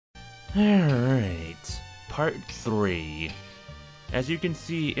Alright, part 3. As you can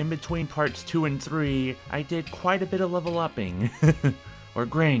see, in between parts 2 and 3, I did quite a bit of level upping. Or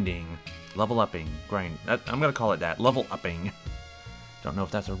grinding. Level upping. Grind. I'm gonna call it that. Level upping. Don't know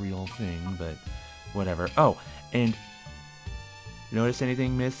if that's a real thing, but whatever. Oh, and notice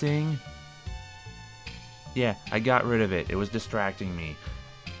anything missing? Yeah, I got rid of it. It was distracting me.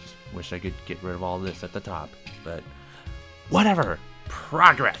 Just wish I could get rid of all this at the top, but whatever.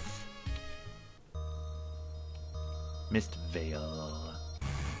 Progress. Mist Veil.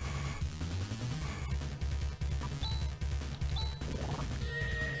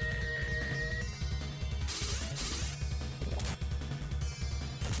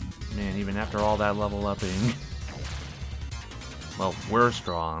 Man, even after all that level upping, well, we're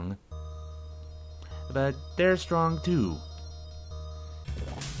strong, but they're strong too.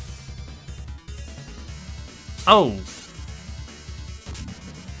 Oh!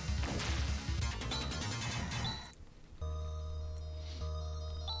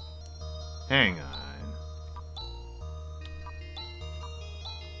 Hang on.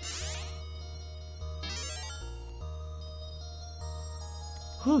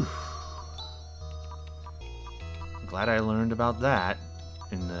 Whew. I'm glad I learned about that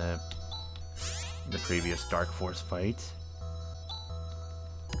in the previous Dark Force fight.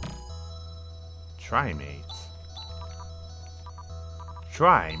 Trimate.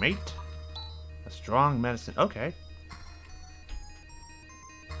 Trimate? A strong medicine. Okay.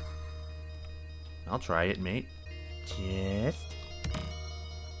 I'll try it, mate. Just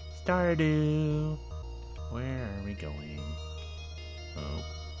Stardew. Where are we going? Oh.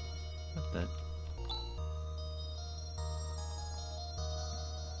 What the?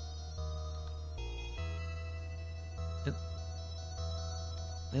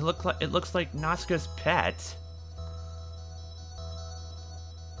 It looks like Nazca's pet.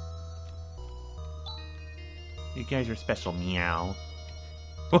 You guys are special, meow.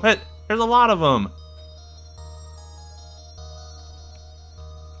 What? There's a lot of them.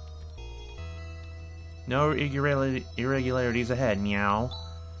 No irregularities ahead, meow.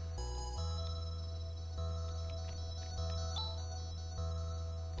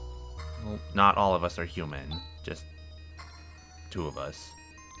 Well, not all of us are human. Just 2 of us.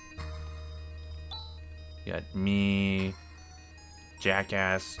 You got me,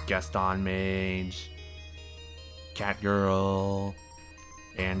 Jackass, Gaston Mage, Cat Girl,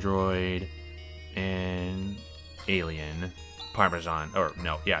 Android, and Alien. Parmesan. Or,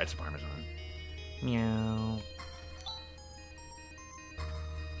 no, yeah, it's Parmesan. Meow.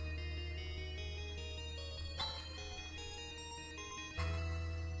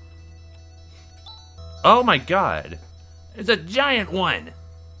 Oh my god! It's a giant one!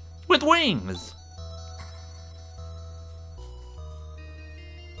 With wings!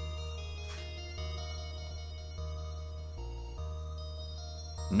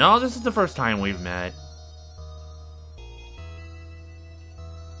 No, this is the first time we've met.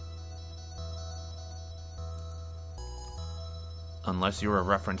 Unless you're a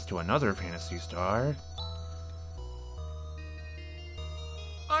reference to another Phantasy Star.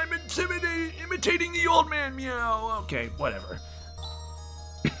 I'm imitating the old man, meow. Okay, whatever.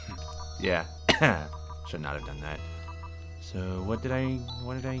 Yeah, should not have done that. So what did I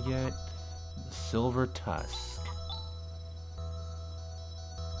get? The Silver Tusk.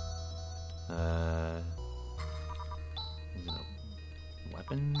 Is it a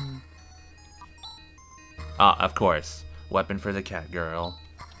weapon? Ah, of course. Weapon for the cat girl.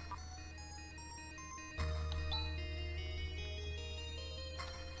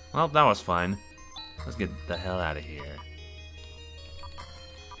 Well, that was fun. Let's get the hell out of here.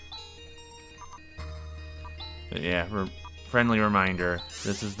 But yeah, friendly reminder.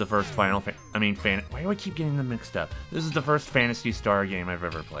 This is the first why do I keep getting them mixed up? This is the first Phantasy Star game I've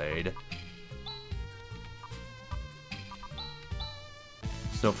ever played.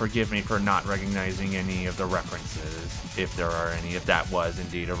 So forgive me for not recognizing any of the references, if there are any, if that was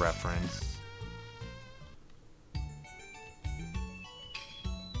indeed a reference.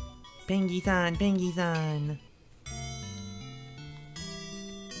 Pengi-san, Pengi-san.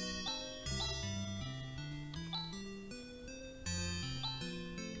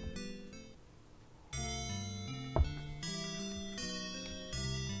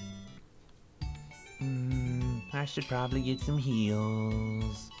 I should probably get some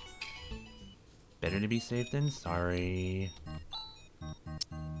heals. Better to be safe than sorry.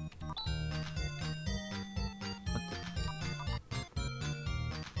 What the?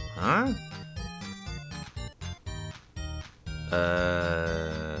 Huh? Do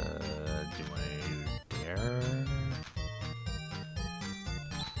I dare?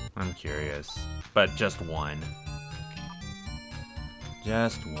 I'm curious. But just one.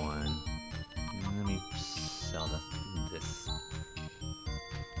 Just one. Let me sell this.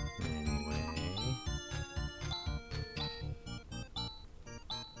 Anyway.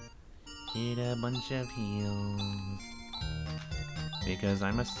 Get a bunch of heals. Because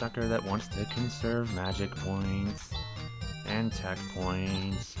I'm a sucker that wants to conserve magic points and tech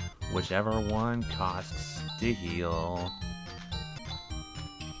points, whichever one costs to heal.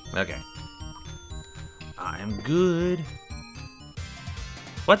 Okay. I'm good.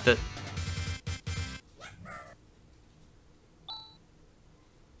 What the?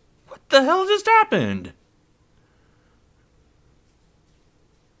 What the hell just happened?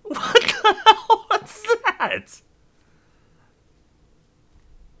 What the hell was that?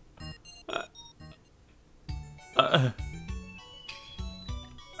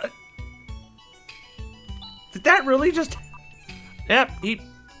 Did that really just... Yep,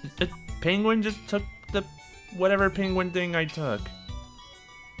 the penguin just took the whatever penguin thing I took.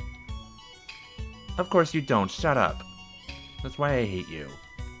 Of course you don't, shut up. That's why I hate you.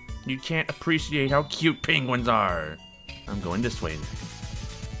 You can't appreciate how cute penguins are. I'm going this way.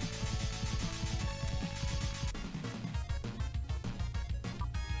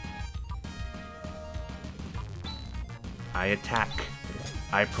 I attack.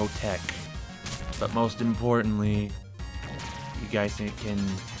 I protect. But most importantly, you guys can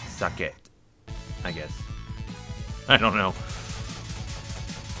suck it. I guess. I don't know.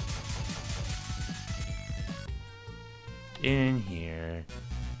 In here.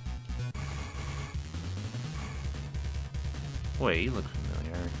 Wait, you look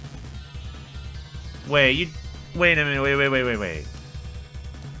familiar. Wait, wait a minute, wait.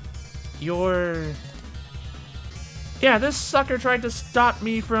 You're... Yeah, this sucker tried to stop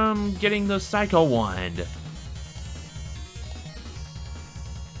me from getting the Psycho Wand.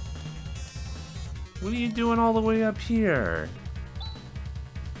 What are you doing all the way up here?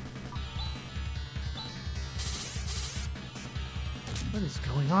 What is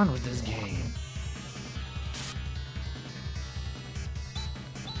going on with this game?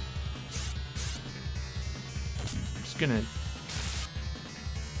 I'm just gonna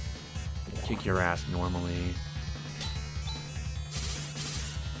kick your ass normally.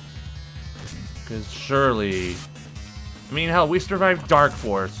 Because surely... I mean, hell, we survived Dark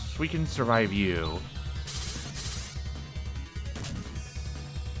Force. We can survive you.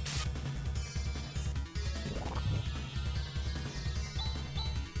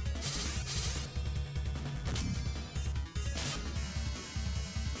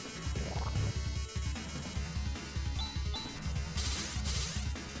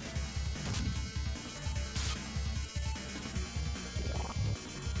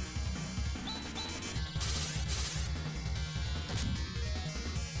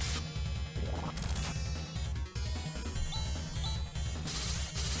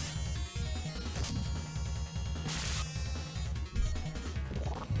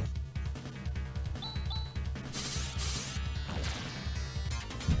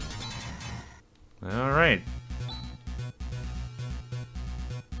 Alright.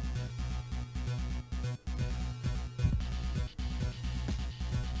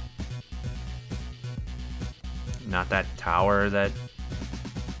 Not that tower that...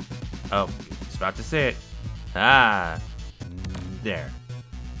 Oh, I was about to say it. Ah, there.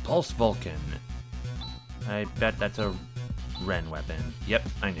 Pulse Vulcan. I bet that's a Ren weapon. Yep,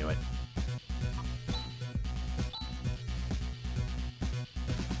 I knew it.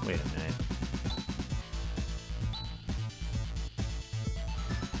 Wait a minute.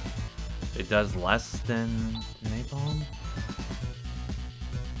 It does less than napalm?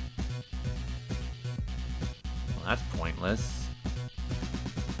 Well, that's pointless.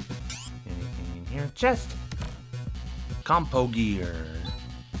 Anything in here? Chest! Compo gear.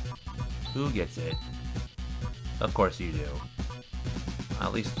 Who gets it? Of course you do.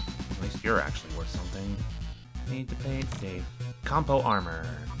 At least you're actually worth something. Need to play it safe. Compo armor.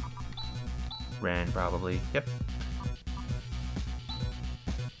 Ren, probably. Yep.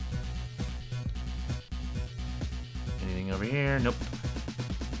 Anything over here? Nope.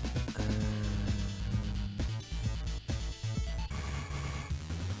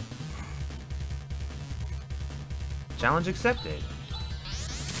 Challenge accepted.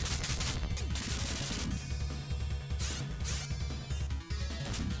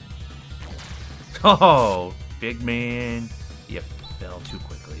 Oh, big man. You fell too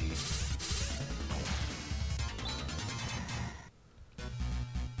quickly.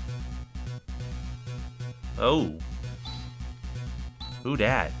 Oh. Who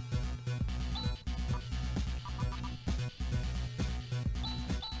dat?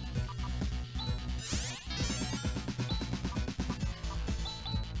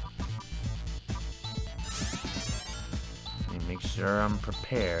 sure I'm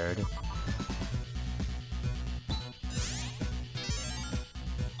prepared.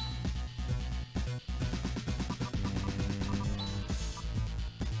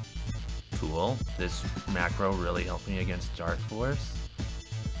 Cool. This macro really helped me against Dark Force.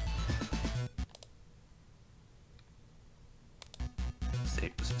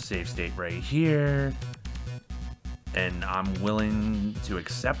 Save state right here. And I'm willing to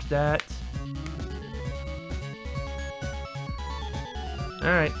accept that.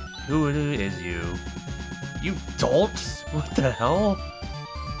 Alright, who is you? You dolts? What the hell?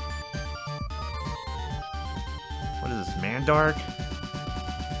 What is this, Mandark?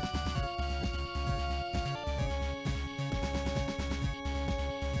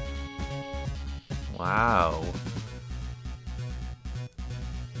 Wow.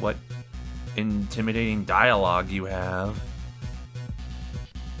 What intimidating dialogue you have.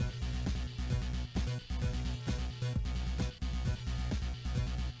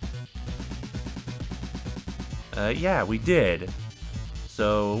 Yeah, we did.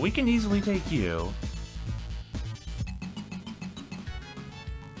 So, we can easily take you.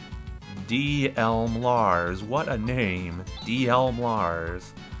 D. Elm Lars. What a name. D. Elm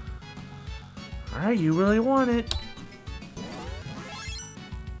Lars. Alright, you really want it.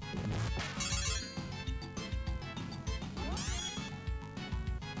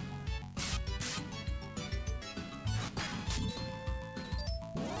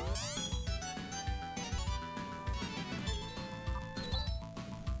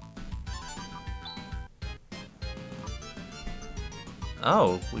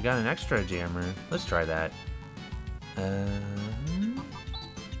 Oh, we got an extra jammer. Let's try that.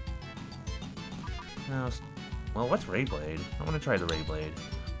 No, well, what's Rayblade? I want to try the Rayblade.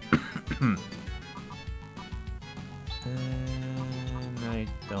 And I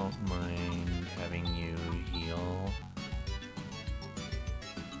don't mind having you heal.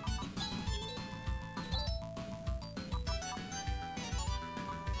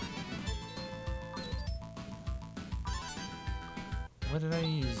 What did I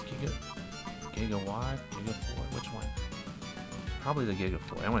use? Gigawatt? Gigafour? Which one? Probably the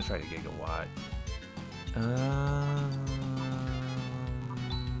Gigafour. I want to try the Gigawatt.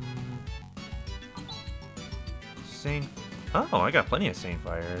 Saint... Oh, I got plenty of Saint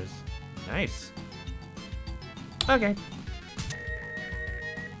Fires. Nice. Okay.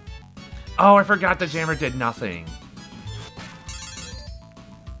 Oh, I forgot the jammer did nothing.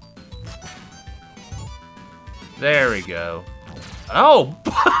 There we go. Oh!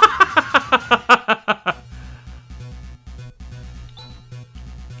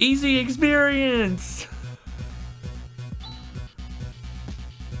 Easy experience!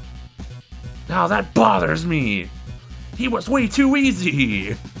 Now that bothers me! He was way too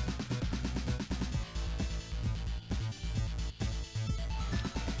easy!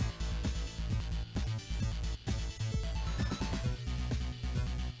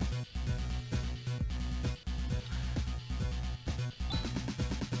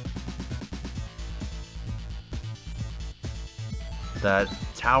 That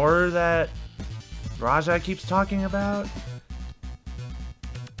tower that Raja keeps talking about?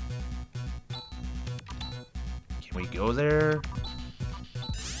 Can we go there?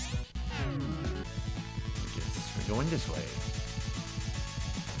 We're going this way.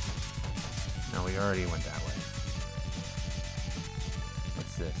 No, we already went that way.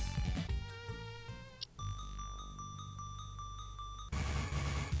 What's this?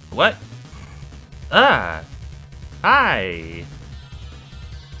 What? Ah! Hi!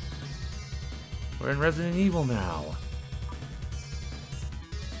 We're in Resident Evil now.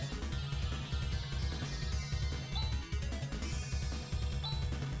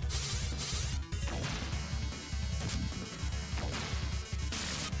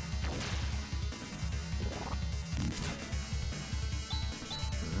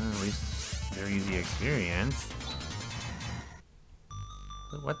 At least very easy experience.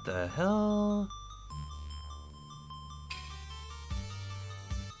 But what the hell?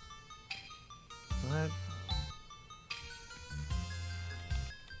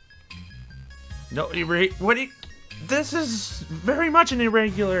 No, what? This is very much an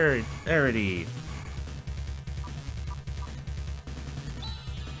irregularity.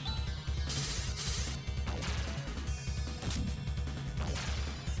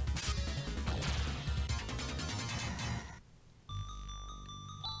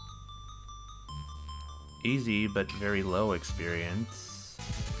 Easy, but very low experience.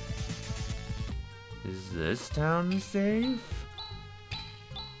 Is this town safe?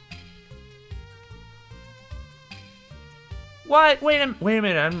 What? Wait a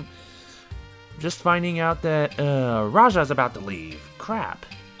minute. just finding out that Raja's about to leave. Crap.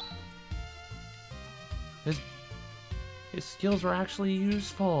 His skills were actually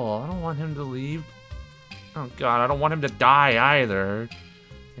useful. I don't want him to leave. Oh god, I don't want him to die either.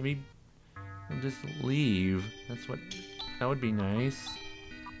 Maybe he'll just leave. That would be nice.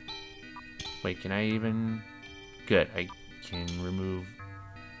 Wait, can I even... Good, I can remove...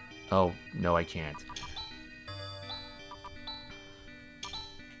 Oh, no I can't.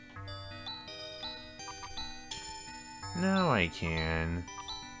 Now I can.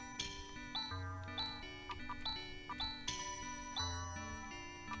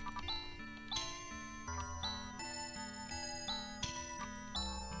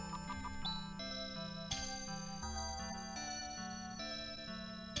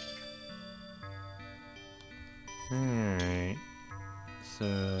 Alright.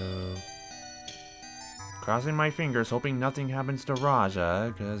 So... Crossing my fingers, hoping nothing happens to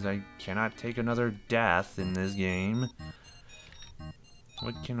Raja, because I cannot take another death in this game.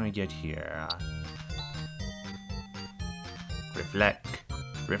 What can I get here? Reflect.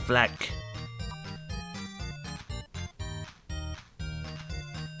 Reflect.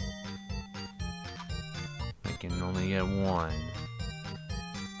 I can only get one.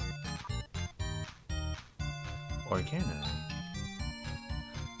 Or can I?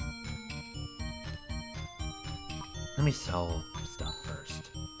 Let me sell stuff first.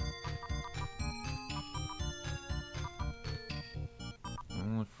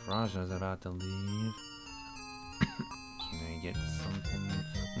 Well, if Raja's about to leave, can I get something?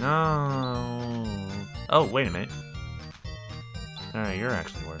 No! Oh, wait a minute. Alright, you're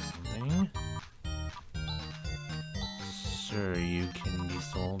actually worth something. Sure, you can be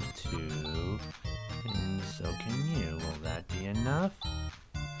sold too. And so can you. Will that be enough?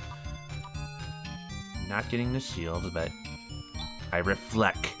 Not getting the shield, but I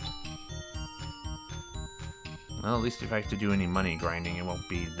reflect. Well, at least if I have to do any money grinding, it won't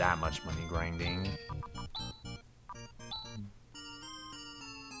be that much money grinding.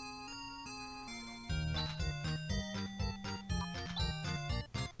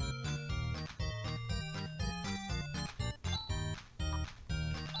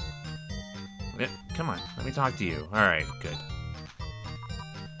 Yeah, come on, let me talk to you. Alright, good.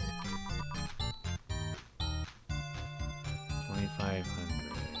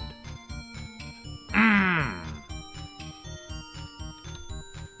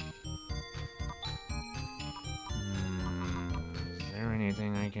 Is there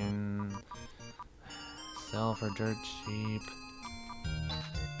anything I can sell for dirt cheap?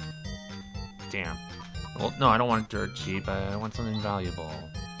 Damn. Well, no, I don't want dirt cheap. I want something valuable.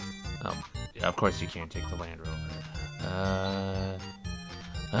 Oh, yeah, of course you can't take the Land Rover.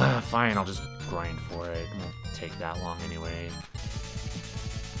 Fine, I'll just grind for it. It won't take that long anyway.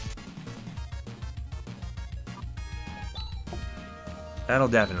 That'll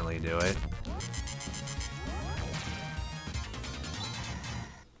definitely do it.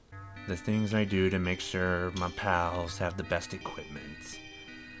 The things I do to make sure my pals have the best equipment.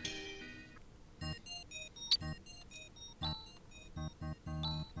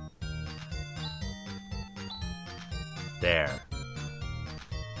 There.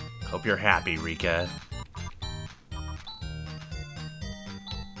 Hope you're happy, Rika.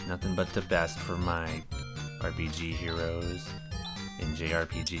 Nothing but the best for my RPG heroes in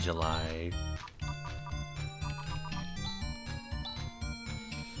JRPG July.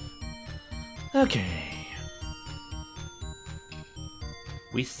 Okay.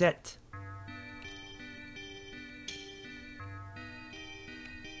 We set.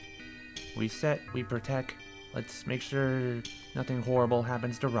 We set, we protect. Let's make sure nothing horrible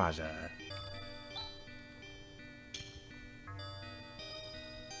happens to Raja.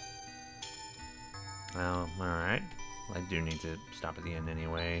 Oh, alright. I do need to stop at the end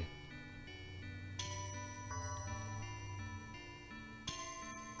anyway.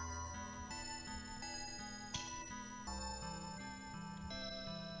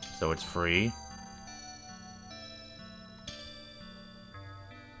 So it's free?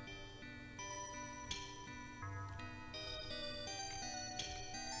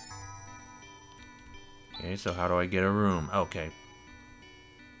 Okay, so how do I get a room? Okay.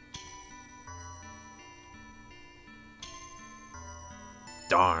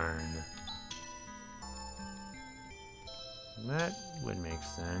 Darn. That would make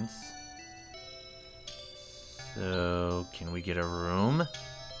sense. So, can we get a room?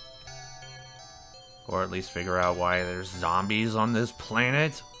 Or at least figure out why there's zombies on this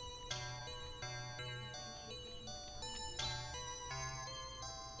planet?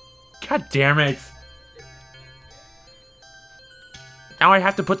 God damn it! Now I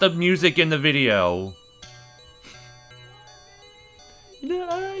have to put the music in the video.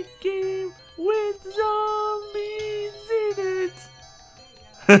 I came with zombies in it.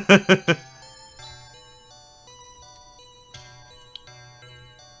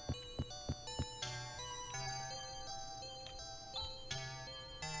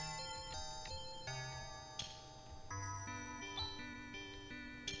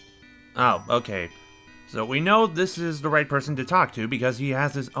 Oh, okay. So we know this is the right person to talk to because he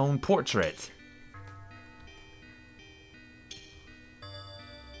has his own portrait.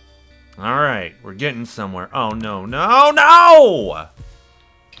 Alright, we're getting somewhere. Oh, no, no, no!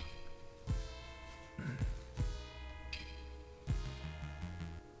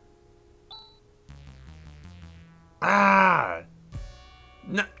 Ah!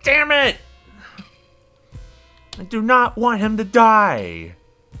 No, damn it! I do not want him to die.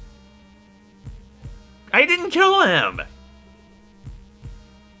 I didn't kill him!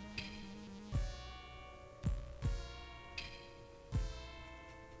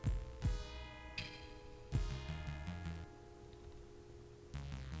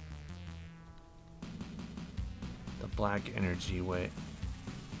 The black energy way.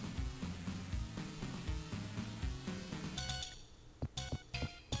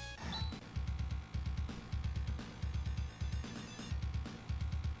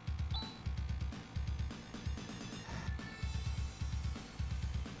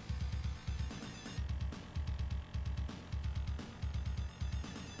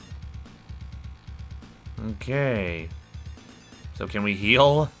 Okay. So can we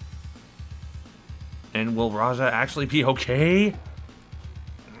heal? And will Raja actually be okay?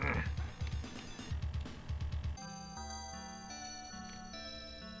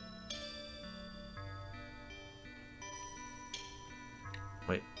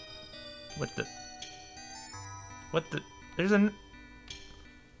 Wait. What the? What the? There's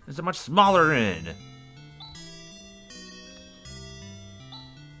a much smaller inn.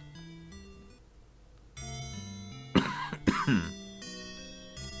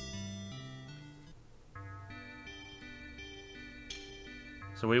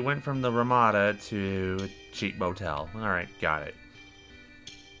 So we went from the Ramada to a cheap motel. Alright, got it.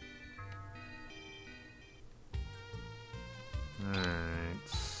 Alright.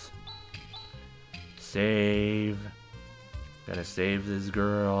 Save. Gotta save this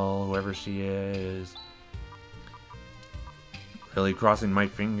girl, whoever she is. Really crossing my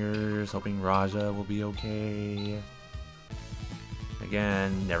fingers, hoping Raja will be okay.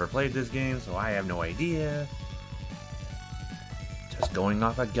 Again, never played this game, so I have no idea. Just going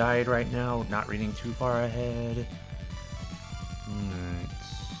off a guide right now, not reading too far ahead. Alright.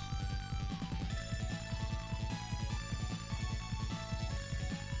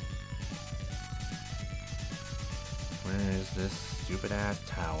 Where is this stupid ass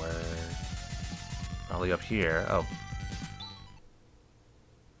tower? Probably up here. Oh.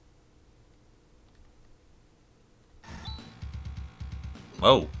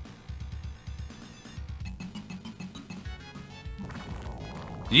 Whoa.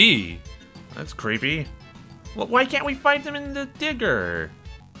 Yee! That's creepy. Well, why can't we fight them in the digger?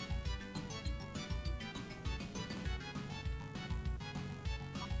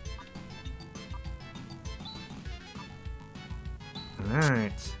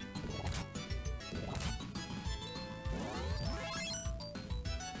 Alright.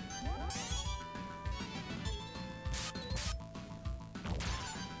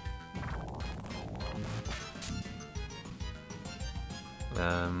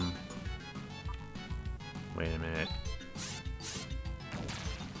 Wait a minute.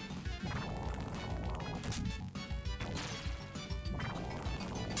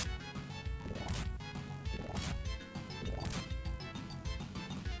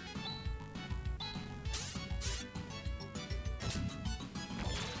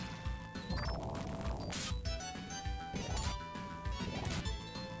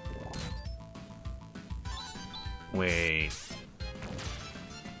 Wait.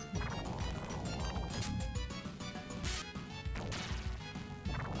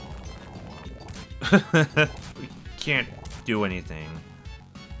 We can't do anything.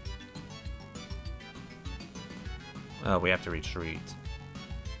 Oh, we have to retreat.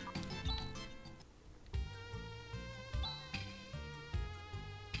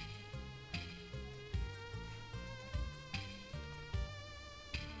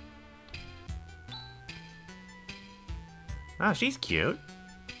 Oh, she's cute.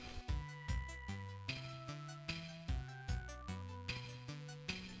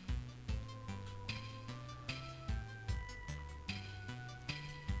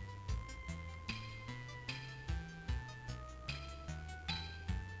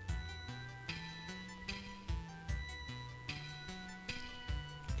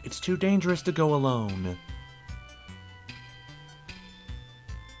 It's too dangerous to go alone.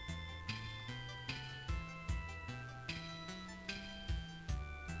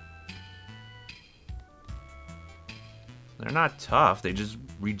 They're not tough, they just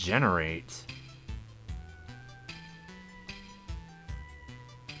regenerate.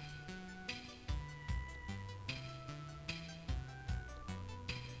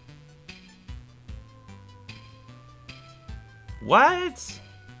 What?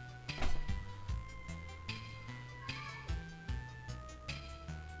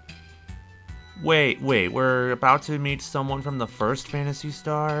 Wait, we're about to meet someone from the first Phantasy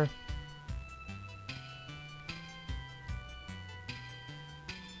Star?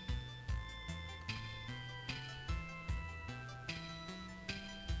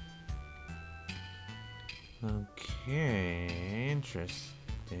 Okay,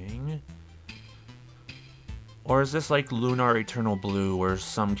 interesting. Or is this like Lunar Eternal Blue, where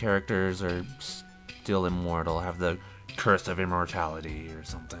some characters are still immortal, have the curse of immortality or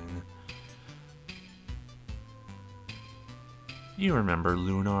something? You remember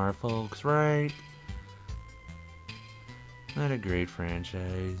Lunar, folks, right? Not a great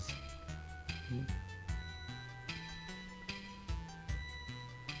franchise.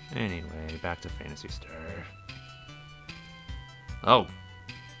 Anyway, back to Phantasy Star. Oh.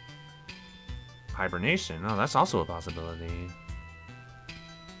 Hibernation. Oh, that's also a possibility.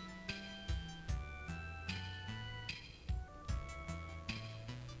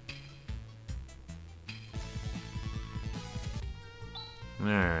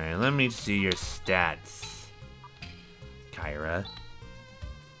 Alright, let me see your stats, Kyra.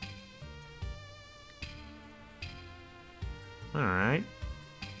 Alright.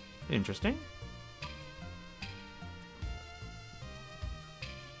 Interesting.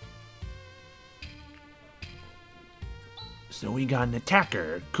 So we got an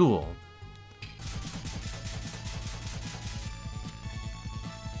attacker. Cool.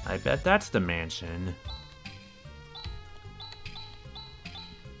 I bet that's the mansion.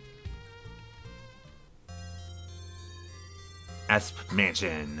 Asp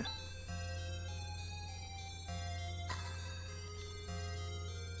Mansion.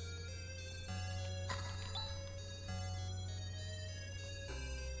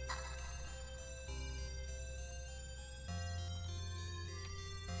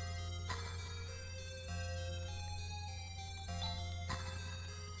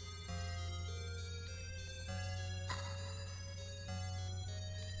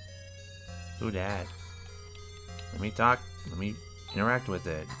 Who dat? Let me talk. Let me interact with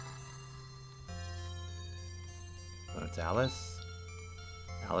it. Oh, it's Alice?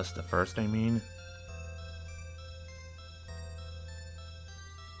 Alice the First, I mean.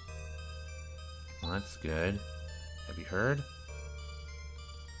 Well, that's good. Have you heard?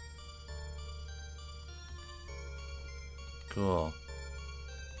 Cool.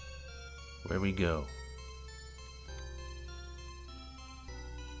 Where we go?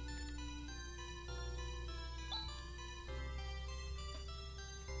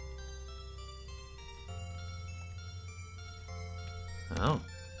 Oh.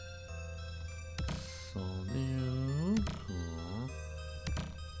 So new. Cool.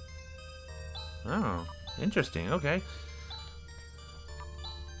 Oh, interesting. Okay.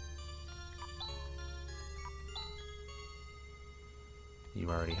 You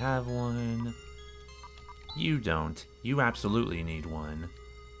already have one. You don't. You absolutely need one.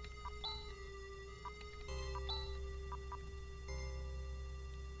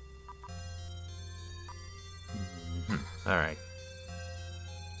 Alright.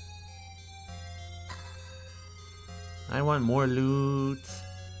 I want more loot.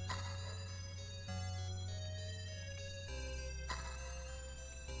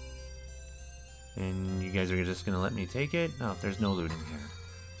 And you guys are just gonna let me take it? Oh, there's no loot in here.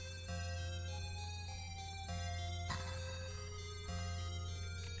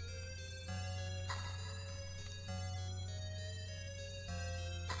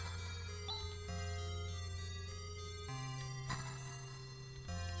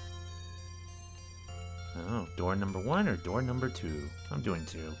 Oh, door number 1 or door number 2? I'm doing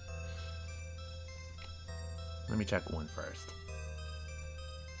 2. Let me check 1 first.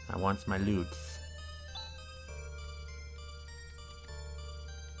 I want my loots.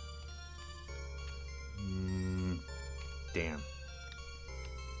 Damn.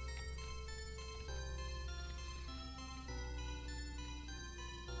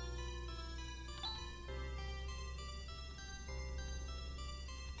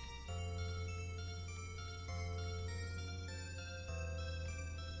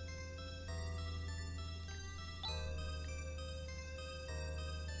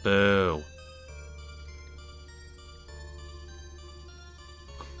 Boo.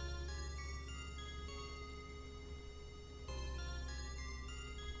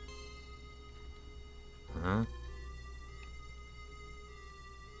 Huh?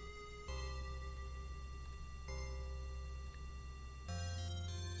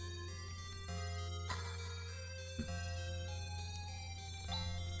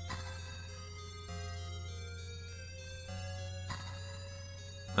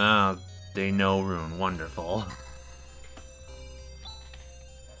 Oh, they know rune. Wonderful.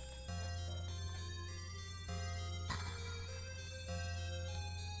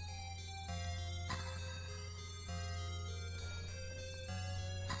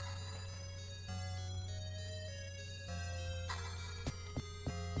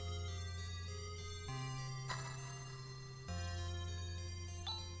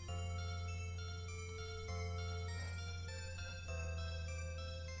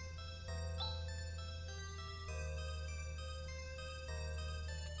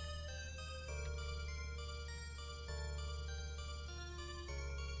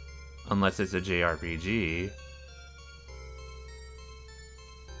 Unless it's a JRPG.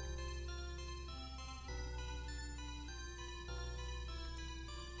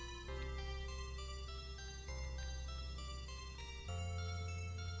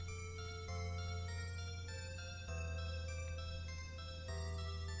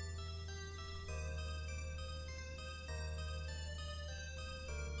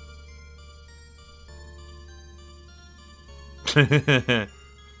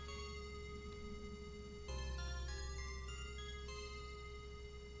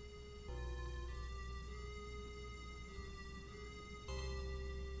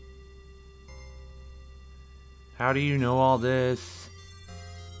 How do you know all this?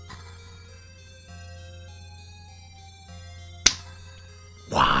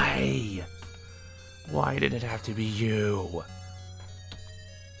 Why? Why did it have to be you?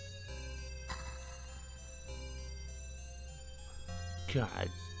 God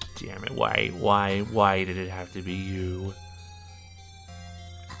damn it, why did it have to be you?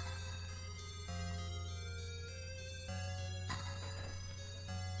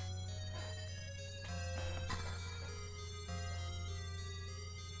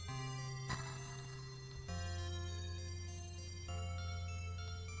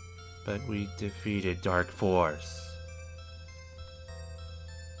 But we defeated Dark Force.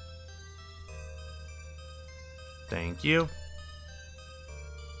 Thank you.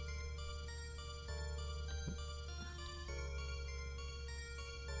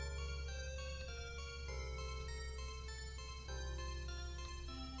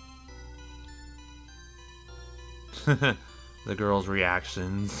 The girls'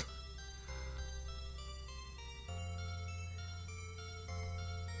 reactions.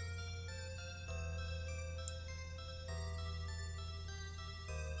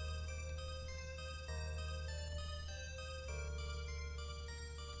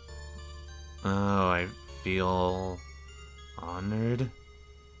 Oh, I feel honored.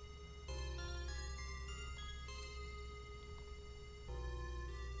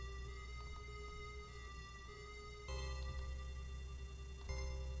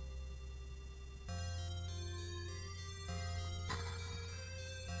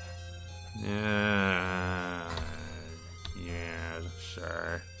 Yeah,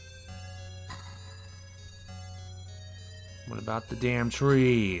 sure. What about the damn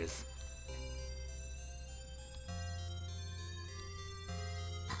trees?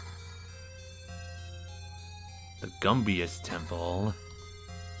 The Gumbius Temple.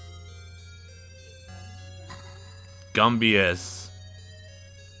 Gumbius.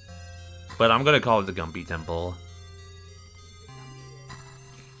 But I'm gonna call it the Gumby Temple.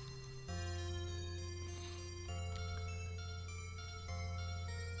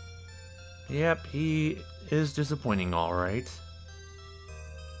 Yep, he is disappointing, alright.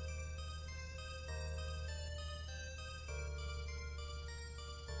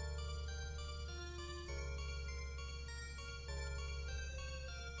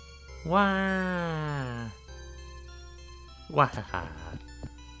 Wah! Wah!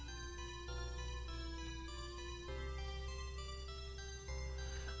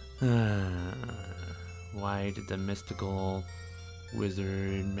 Why did the mystical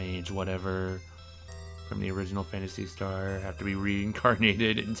wizard, mage, whatever, from the original Phantasy Star have to be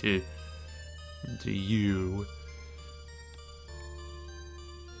reincarnated into you?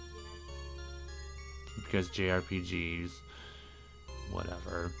 Because JRPGs,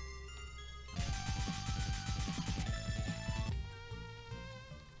 whatever.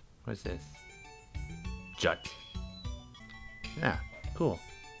 What's this? Jut. Yeah, cool.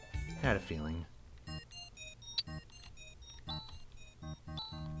 Had a feeling.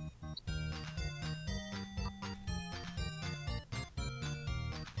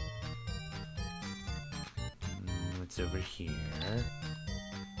 What's over here?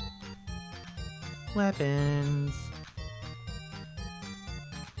 Weapons!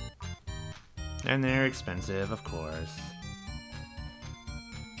 And they're expensive, of course.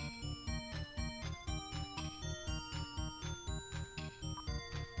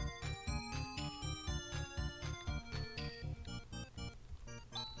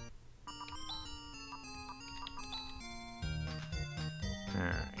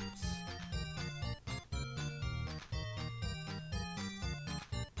 Alright.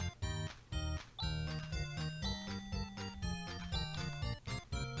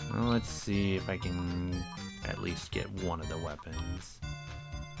 Well, let's see if I can at least get one of the weapons.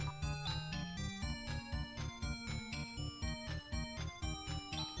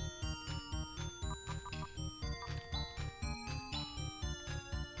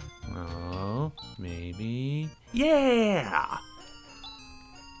 Oh, maybe. Yeah!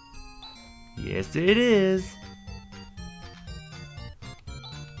 Yes, it is.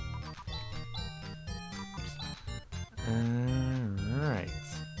 Alright.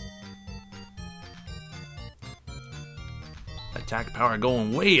 Attack power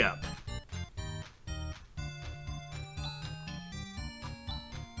going way up.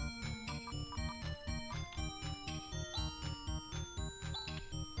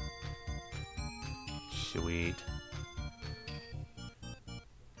 Sweet.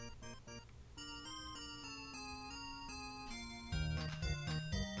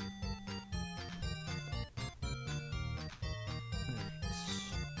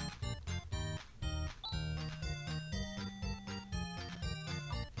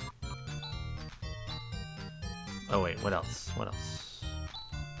 Oh wait, what else? What else?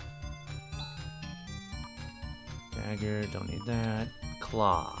 Dagger, don't need that.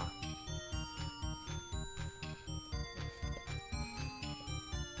 Claw.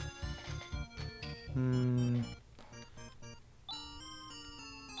 Alright.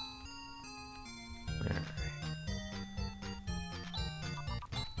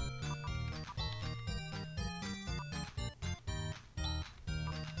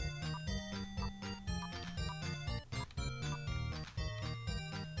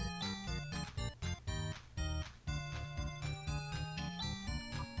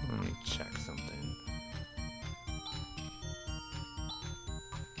 Let me check something.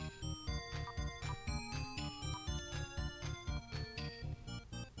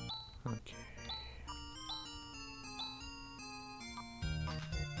 Okay.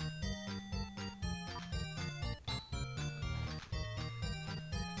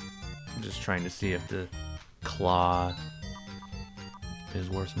 I'm just trying to see if the claw is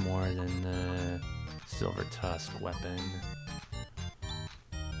worth more than the silver tusk weapon.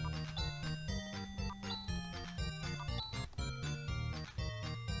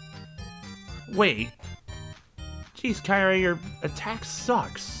 Wait. Jeez, Kyra, your attack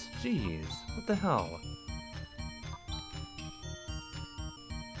sucks. Jeez, what the hell?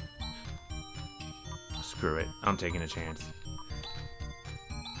 Screw it, I'm taking a chance.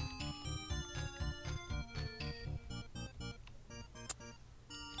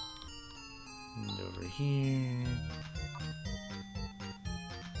 And over here.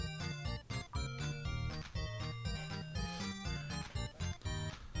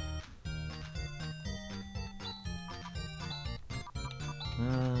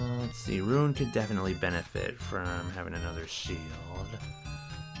 Let's see, Rune could definitely benefit from having another shield.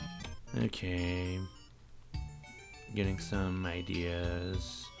 Okay. Getting some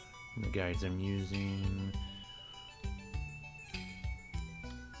ideas from the guides I'm using.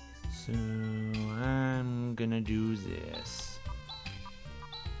 So, I'm gonna do this.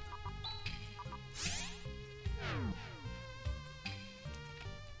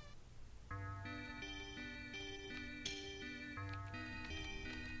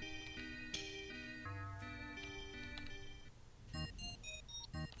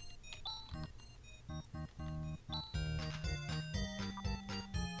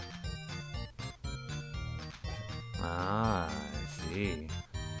 Ah, I see.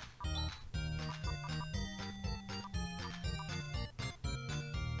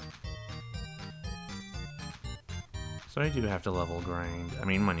 So I do have to level grind. I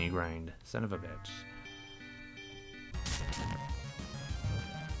mean money grind. Son of a bitch.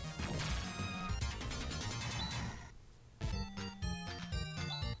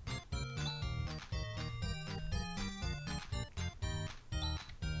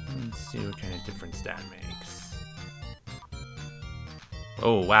 Let's see what kind of difference that makes.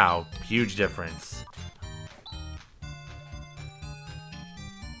 Oh, wow. Huge difference.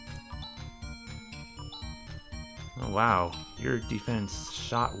 Oh, wow. Your defense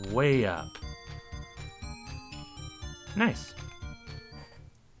shot way up. Nice.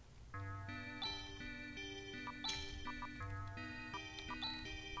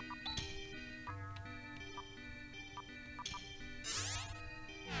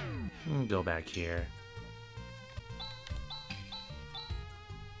 Go back here.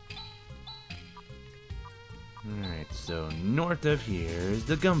 Alright, so north of here is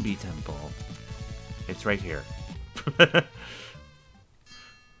the Gumby Temple. It's right here.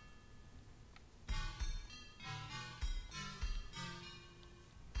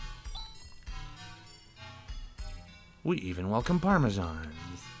 We even welcome Parmesans.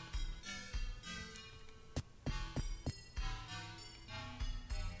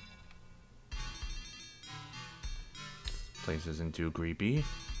 Place isn't too creepy.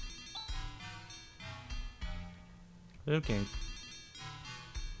 Okay.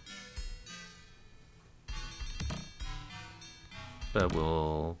 But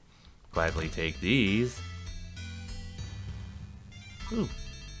we'll gladly take these. Ooh,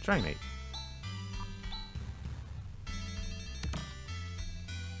 Trimate.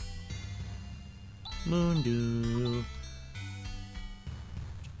 Moondew.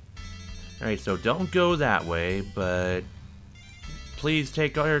 Alright, so don't go that way, but please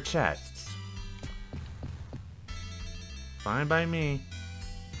take all your chests. Fine by me.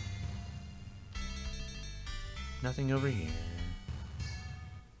 Nothing over here.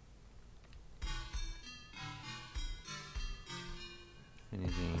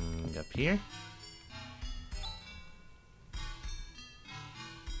 Anything up here?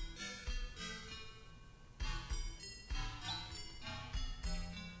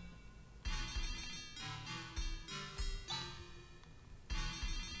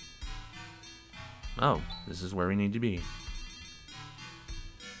 Oh, this is where we need to be.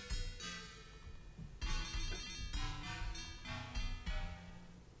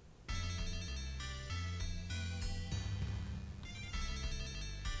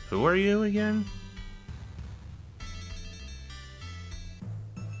 Who are you again?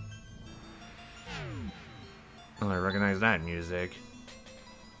 Oh, I recognize that music.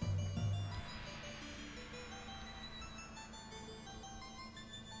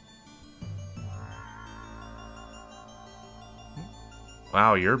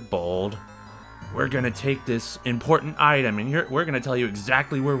 Wow, you're bold. We're gonna take this important item and here we're gonna tell you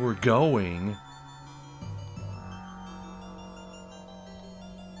exactly where we're going.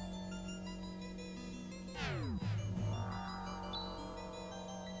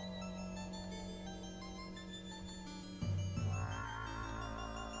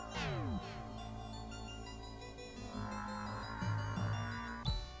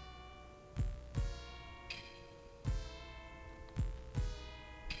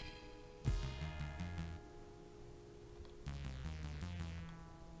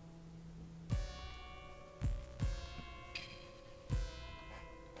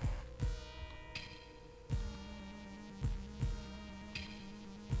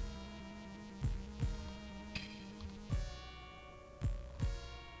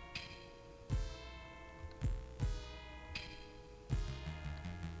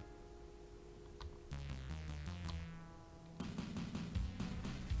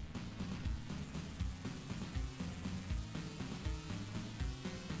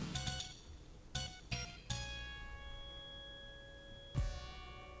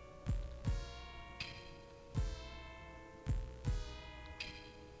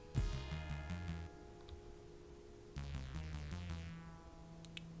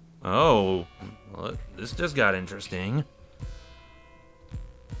 Oh, well, this just got interesting.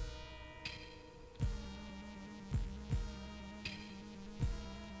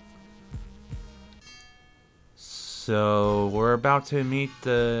 So, we're about to meet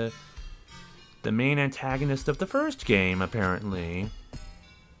the main antagonist of the first game, apparently.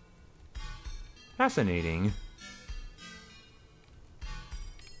 Fascinating.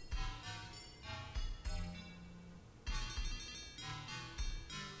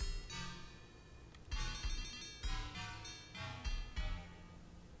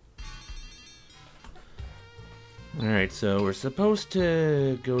 Alright, so we're supposed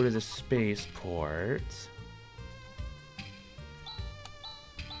to go to the spaceport.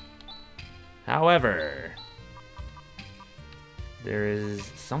 However, there is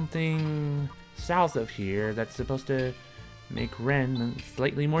something south of here that's supposed to make Ren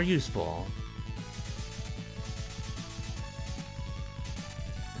slightly more useful.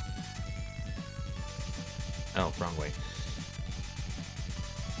 Oh, wrong way.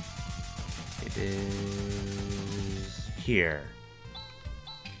 is here.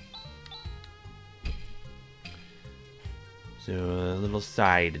 So a little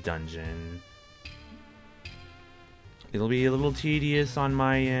side dungeon. It'll be a little tedious on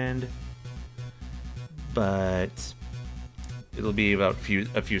my end, but it'll be about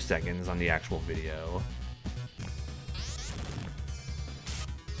a few seconds on the actual video.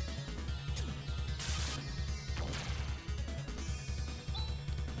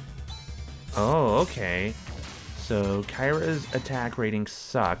 Oh, okay. So Kyra's attack rating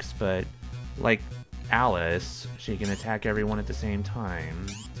sucks, but like Alice, she can attack everyone at the same time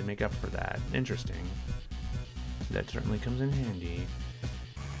to make up for that. Interesting. That certainly comes in handy.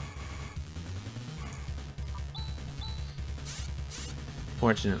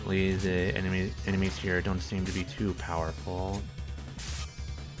 Fortunately, the enemies here don't seem to be too powerful.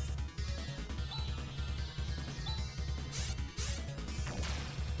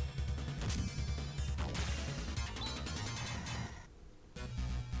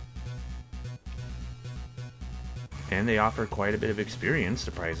 And they offer quite a bit of experience,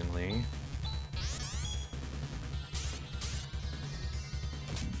 surprisingly.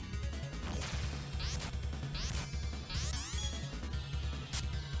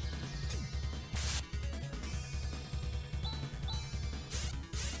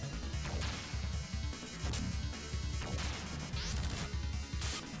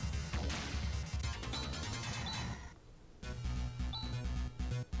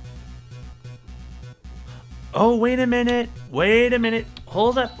 Oh, wait a minute! Wait a minute!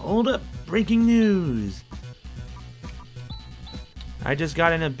 Hold up, hold up! Breaking news! I just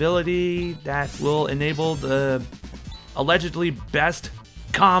got an ability that will enable the allegedly best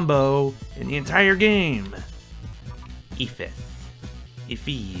combo in the entire game. Ifis.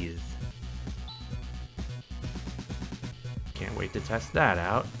 Can't wait to test that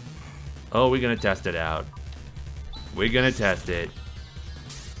out. Oh, we're gonna test it out. We're gonna test it.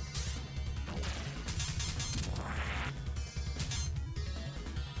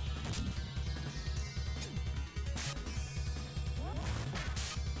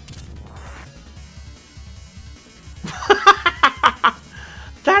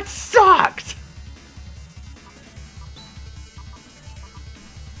 That sucked!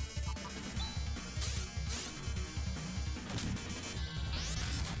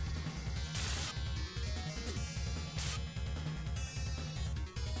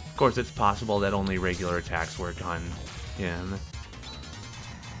 Of course, it's possible that only regular attacks work on him.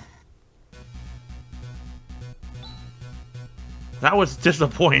 That was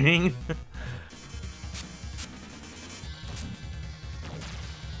disappointing.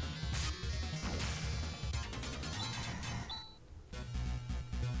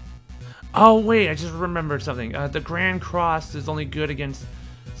 Oh wait, I just remembered something. The Grand Cross is only good against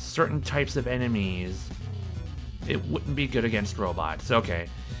certain types of enemies. It wouldn't be good against robots. Okay.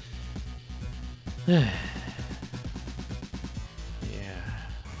 Yeah.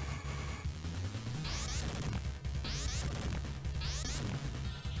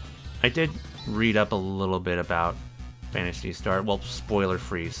 I did read up a little bit about Phantasy Star. Well,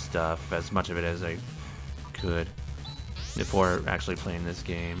 spoiler-free stuff, as much of it as I could before actually playing this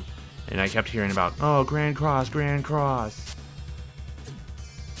game. And I kept hearing about, oh, Grand Cross, Grand Cross.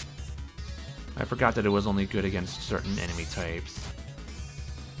 I forgot that it was only good against certain enemy types.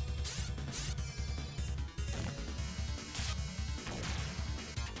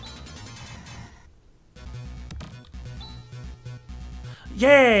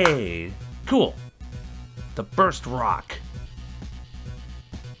 Yay! Cool. The Burst Rock.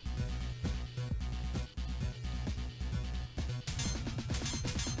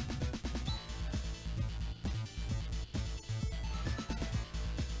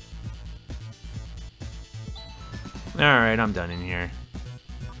 Alright, I'm done in here.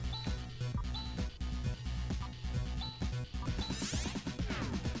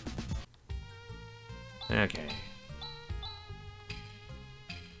 Okay.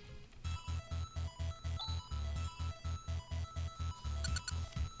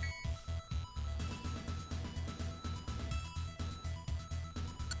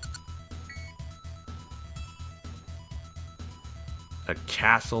 A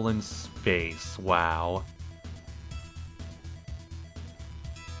castle in space, wow.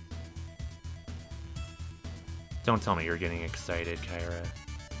 Don't tell me you're getting excited, Kyra.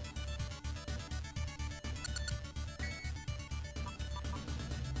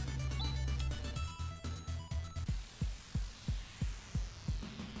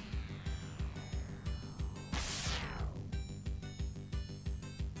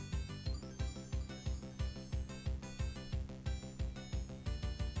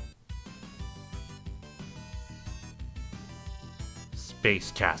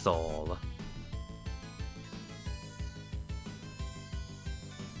 Space Castle.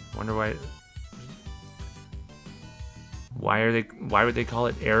 Wonder why. Why would they call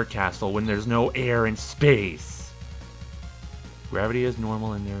it Air Castle when there's no air in space? Gravity is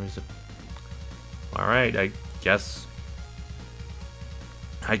normal and there is a... Alright, I guess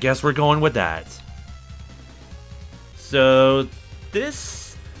we're going with that. So,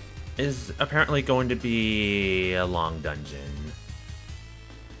 this is apparently going to be a long dungeon.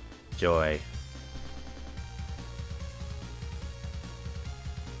 Joy.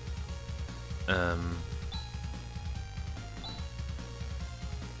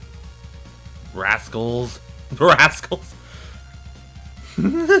 Rascals. Rascals.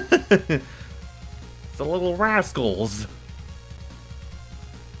 The little rascals.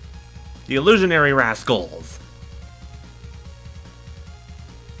 The illusionary rascals.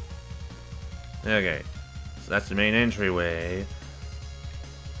 Okay. So that's the main entryway.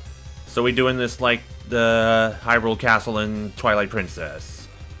 So we doing this like the Hyrule Castle in Twilight Princess?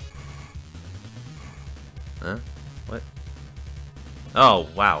 Huh? What? Oh,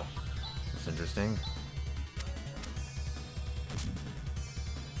 wow. That's interesting.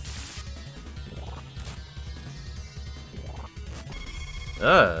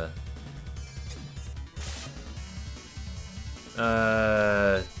 Nah.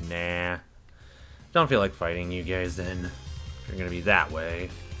 Don't feel like fighting you guys then. If you're gonna be that way.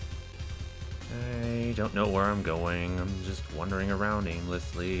 I don't know where I'm going. I'm just wandering around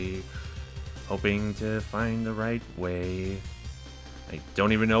aimlessly, hoping to find the right way. I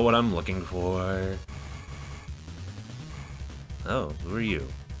don't even know what I'm looking for. Oh, who are you?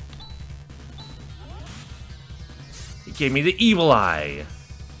 He gave me the evil eye!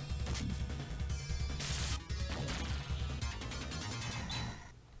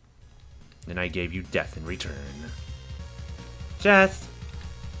 And I gave you death in return. Chest!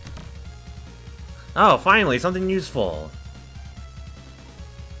 Oh, finally, something useful.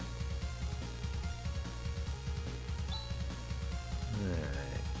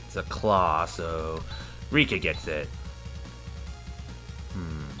 Alright, it's a claw, so Rika gets it.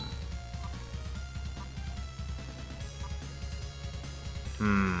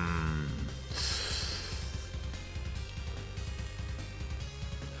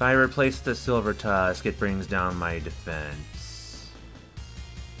 If I replace the silver tusk, it brings down my defense.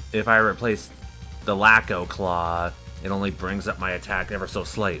 If I replace the Lacko claw, it only brings up my attack ever so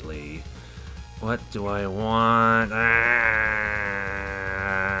slightly. What do I want? I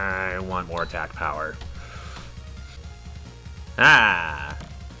want more attack power. Ah!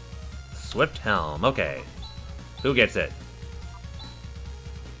 Swift Helm, okay. Who gets it?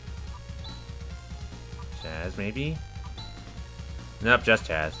 Chaz, maybe? Nope, just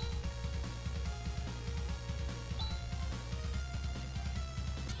Chaz.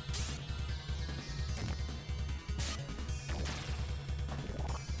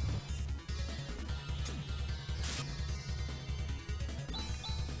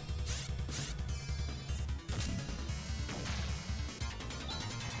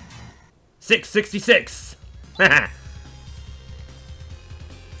 $666!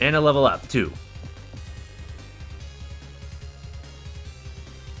 And a level up, too.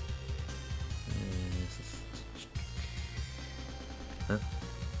 Huh?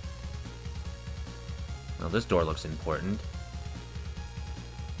 Well, this door looks important.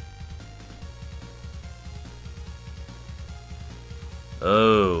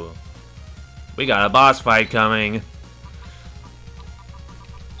 Oh. We got a boss fight coming.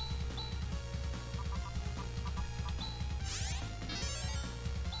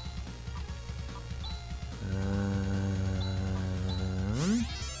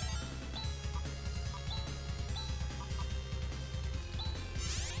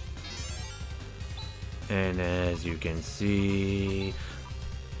 And as you can see,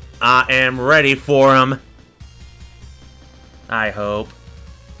 I am ready for him. I hope.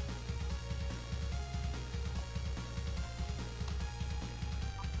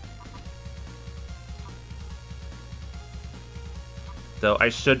 Though I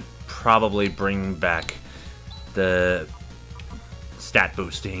should probably bring back the stat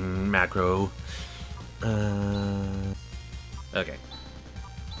boosting macro. Okay.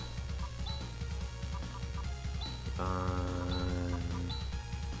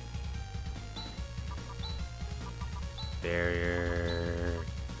 Barrier.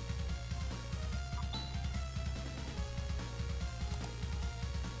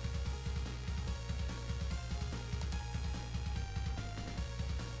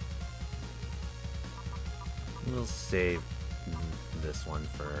 We'll save this one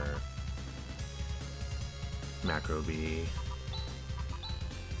for Macro B.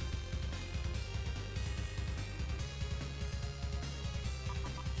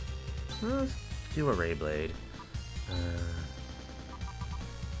 Let's do a Ray Blade.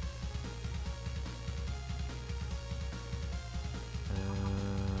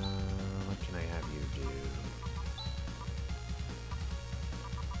 What can I have you do?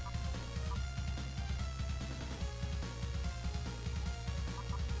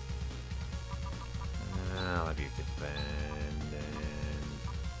 I'll have you defend and...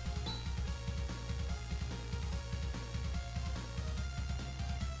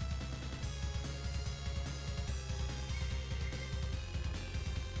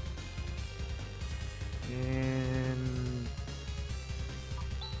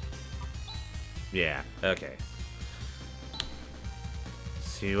 Yeah, okay.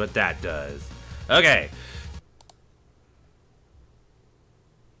 See what that does. Okay.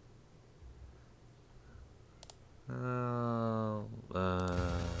 Do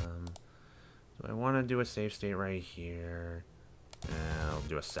I want to do a save state right here? I'll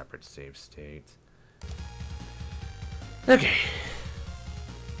do a separate save state. Okay.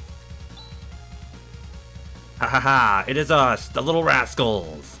 Ha ha ha! It is us, the little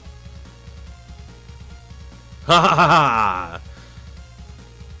rascals! Ha ha ha ha!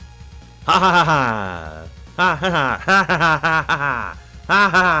 Ha ha ha ha! Ha ha ha ha ha ha ha ha! Ha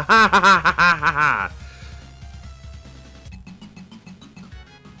ha ha ha ha ha!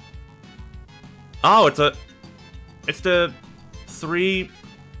 Oh, it's the 3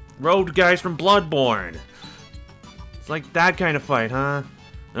 road guys from Bloodborne. It's like that kind of fight, huh?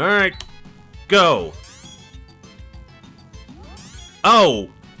 Alright, go! Oh!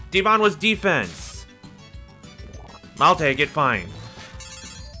 Devon was defense! I'll take it, fine.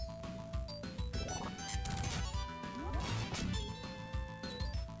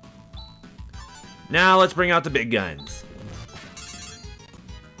 Now let's bring out the big guns.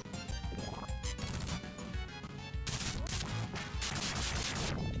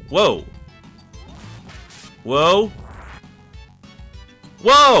 Whoa! Whoa!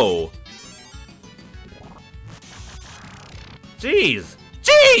 Whoa! Jeez!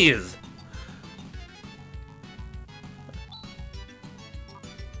 Jeez!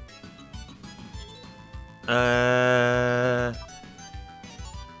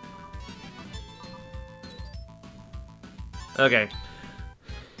 Okay.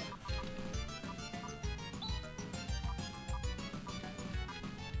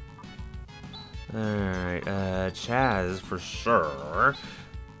 Alright, Chaz for sure.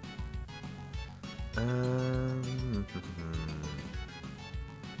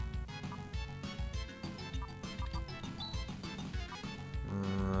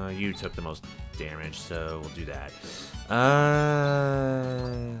 You took the most damage, so we'll do that.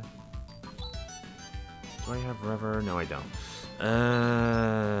 Do I have Rever? No, I don't.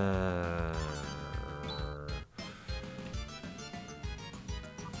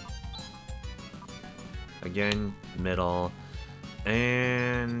 Again, middle.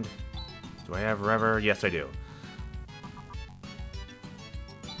 And do I have Rever? Yes, I do.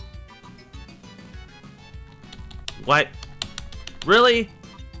 What? Really?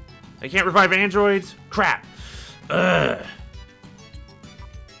 I can't revive androids? Crap. Ugh.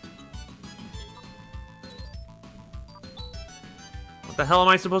 What the hell am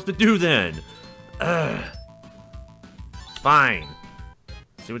I supposed to do then? Ugh. Fine.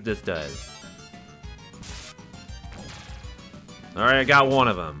 Let's see what this does. Alright, I got one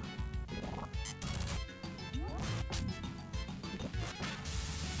of them.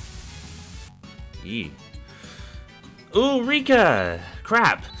 Yee. Ooh, Rika!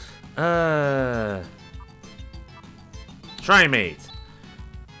 Crap. Trimate.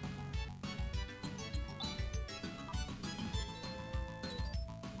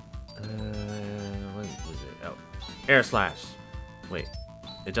 What was it? Oh. Air Slash. Wait.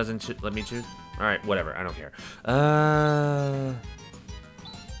 It doesn't let me choose? Alright, whatever. I don't care.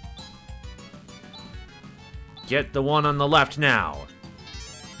 Get the one on the left now.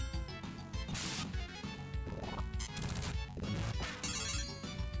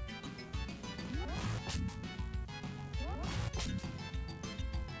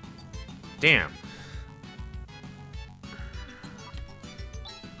 Damn.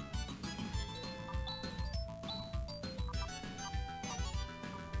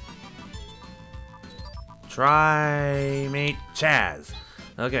 Trimate Chaz.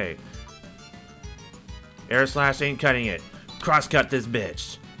 Okay. Air Slash ain't cutting it. Cross-cut this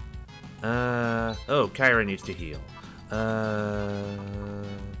bitch. Oh, Kyra needs to heal.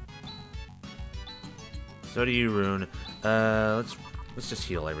 So do you, Rune. Let's just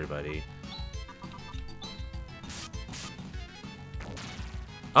heal everybody.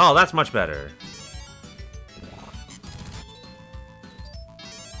 Oh, that's much better.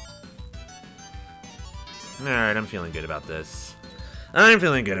 Alright, I'm feeling good about this. I'm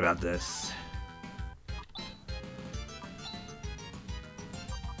feeling good about this.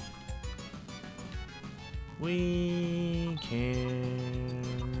 We can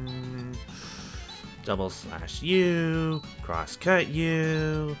double slash you, cross cut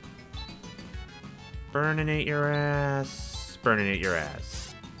you, burninate your ass, burninate your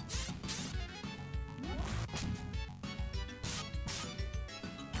ass.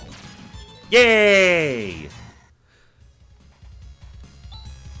 Yay!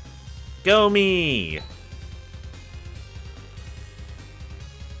 Go me!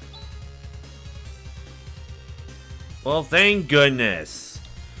 Well, thank goodness.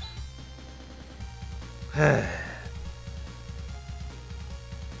 Alright.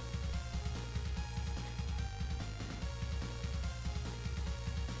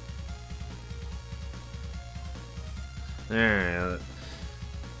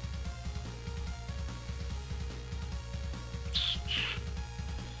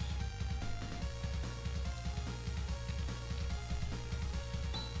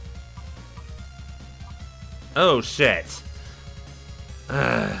 Oh, shit.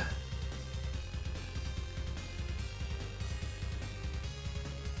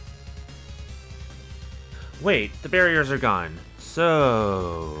 Wait, the barriers are gone.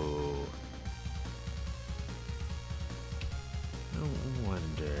 So... no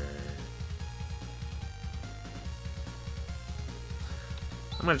wonder.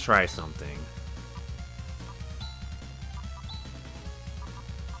 I'm gonna try something.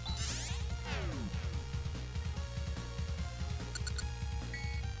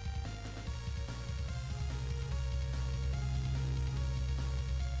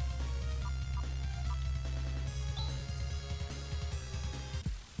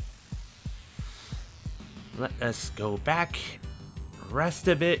 Let us go back, rest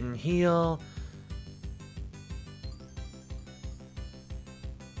a bit, and heal.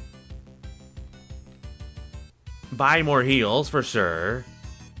 Buy more heals, for sure.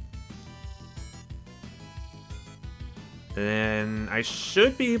 Then I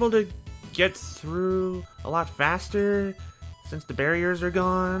should be able to get through a lot faster since the barriers are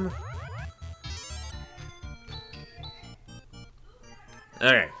gone.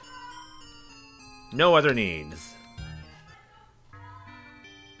 Alright. No other needs.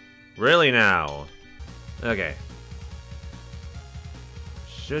 Really now? Okay.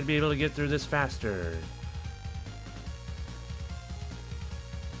 Should be able to get through this faster.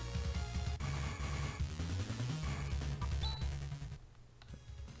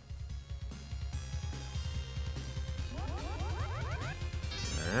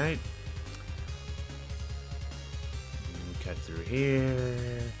 Alright. Cut through here.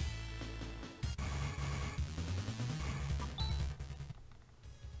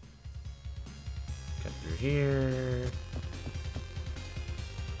 Here.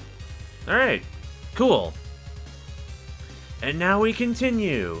 Alright, cool. And now we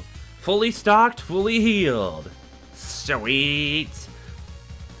continue. Fully stocked, fully healed. Sweet.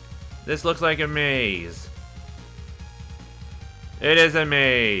 This looks like a maze. It is a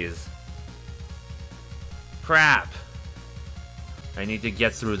maze. Crap. I need to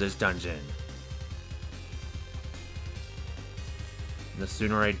get through this dungeon. The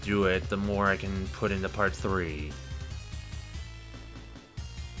sooner I do it, the more I can put into part 3.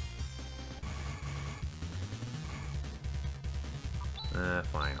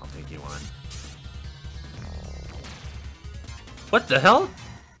 Fine, I'll take you on. What the hell?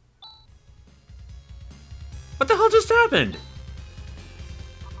 What the hell just happened?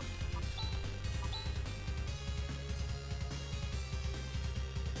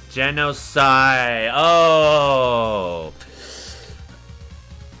 Genocide. Oh.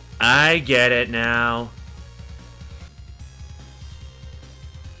 I get it now.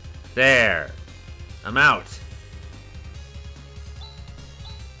 There. I'm out.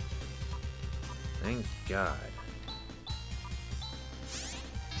 Thank God.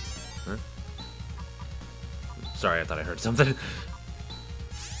 Huh? Sorry, I thought I heard something.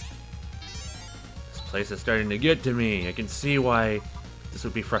 This place is starting to get to me. I can see why this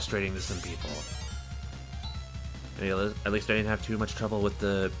would be frustrating to some people. At least I didn't have too much trouble with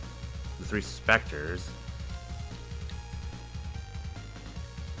the 3 specters.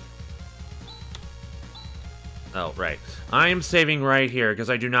 Oh, right. I am saving right here because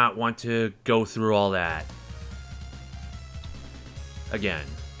I do not want to go through all that again.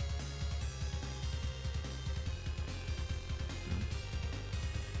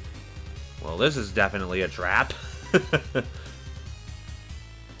 Well, this is definitely a trap.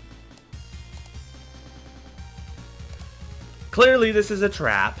 Clearly this is a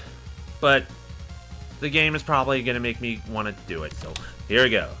trap, but the game is probably gonna make me want to do it. So here we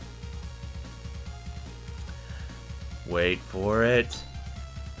go. Wait for it.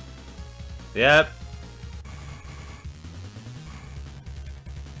 Yep.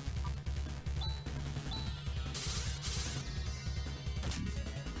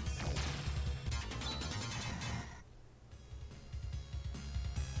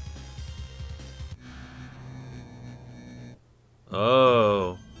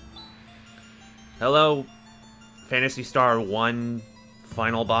 Oh. Hello, Phantasy Star 1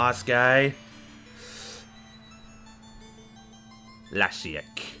 final boss guy. Lashiek.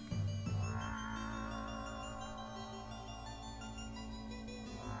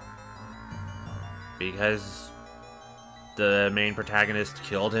 Because the main protagonist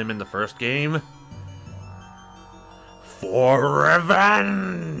killed him in the first game? For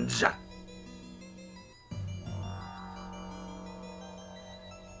revenge!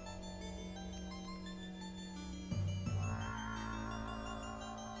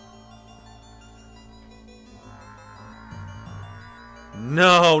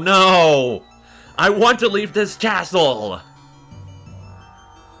 No, no! I want to leave this castle!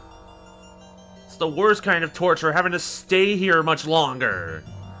 It's the worst kind of torture, having to stay here much longer.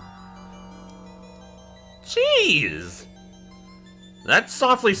 Jeez! That's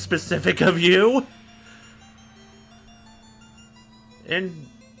awfully specific of you! And...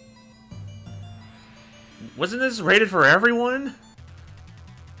 wasn't this rated for everyone?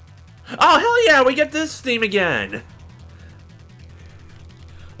 Oh, hell yeah, we get this theme again!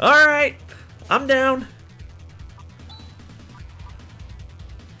 Alright, I'm down.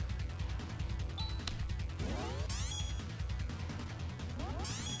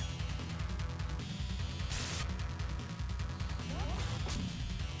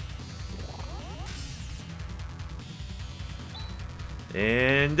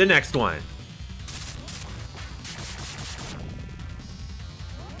 And the next one.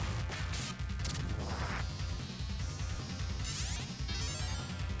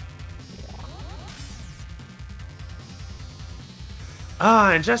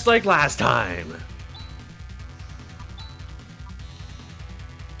 Ah, and just like last time.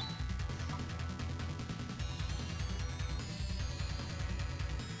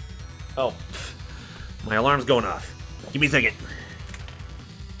 Oh, my alarm's going off. Give me a second.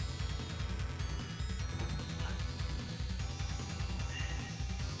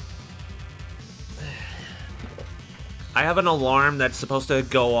 I have an alarm that's supposed to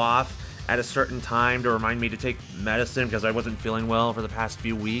go off at a certain time to remind me to take medicine because I wasn't feeling well for the past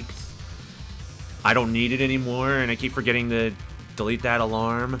few weeks. I don't need it anymore, and I keep forgetting to delete that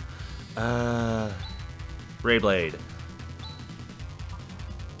alarm. Rayblade.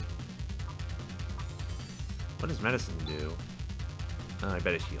 What does medicine do? Oh, I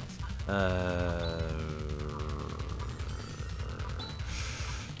bet it heals.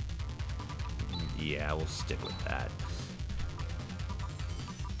 Yeah, we'll stick with that.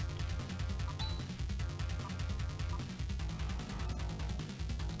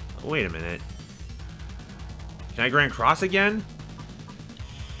 Wait a minute. Can I Grand Cross again?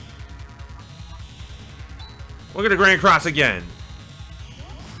 We're gonna Grand Cross again.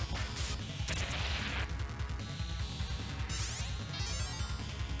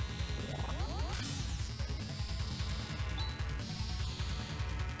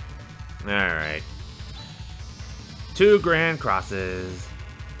 Alright. 2 Grand Crosses.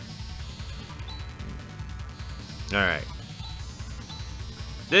 Alright.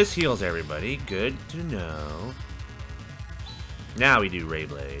 This heals everybody. Good to know. Now we do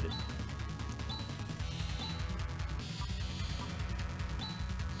Rayblade.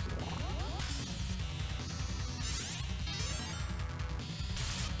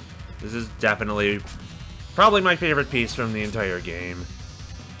 This is definitely probably my favorite piece from the entire game.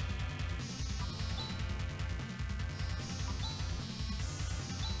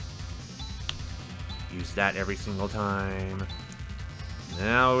 Use that every single time.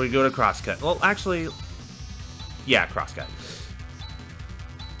 Now we go to crosscut. Well, actually, yeah, crosscut.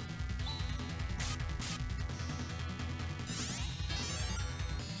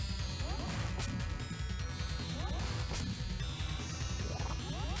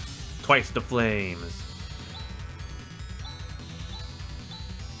 Twice the flames.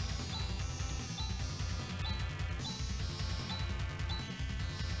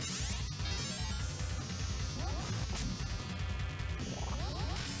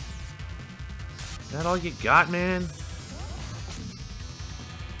 Is that all you got, man?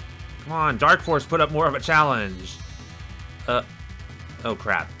 Come on, Dark Force put up more of a challenge. Oh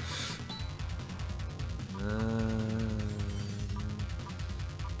crap.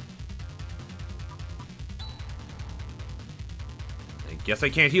 Guess I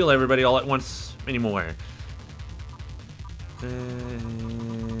can't heal everybody all at once anymore.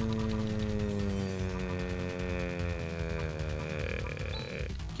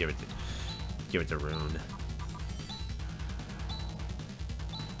 Give it to Rune.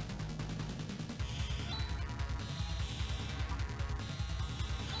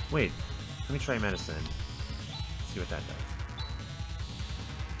 Wait, let me try medicine. See what that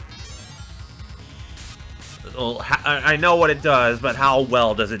does. Well, I know what it does, but how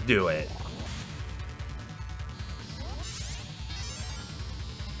well does it do it?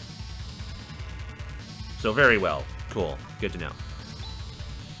 So very well. Cool. Good to know.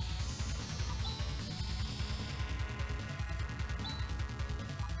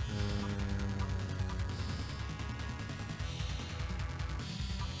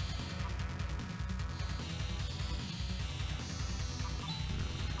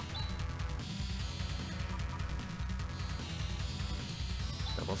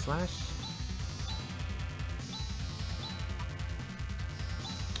 Double slash.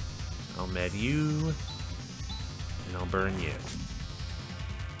 I'll med you. And I'll burn you.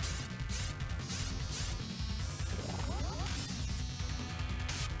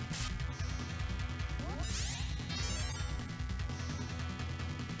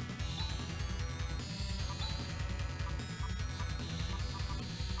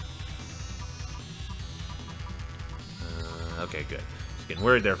 Okay, good. Just getting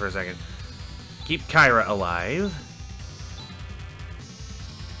worried there for a second. Keep Kyra alive.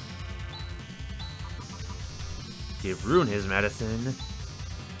 Give Rune his medicine.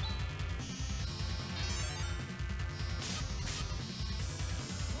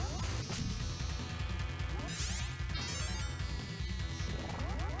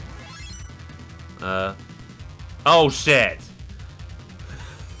 Oh shit!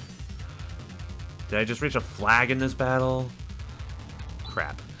 Did I just reach a flag in this battle?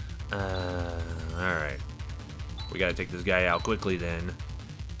 Crap. Alright. We gotta take this guy out quickly then.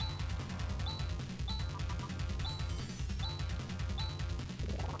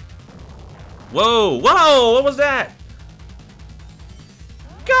 Whoa! Whoa! What was that?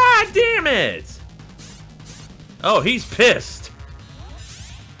 God damn it! Oh, he's pissed.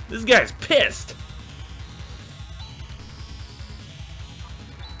 This guy's pissed.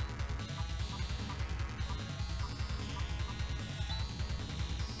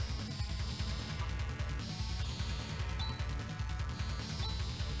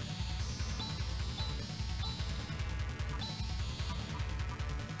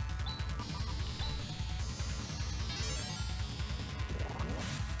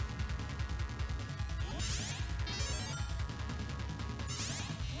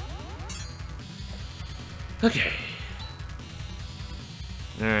 Okay.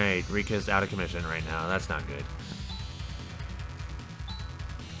 Alright, Rika's out of commission right now. That's not good.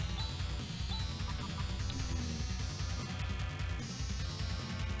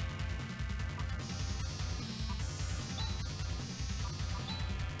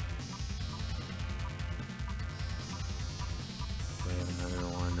 Do I have another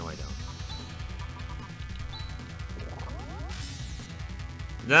one? No, I don't.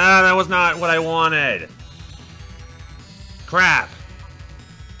 Nah, that was not what I wanted. Crap.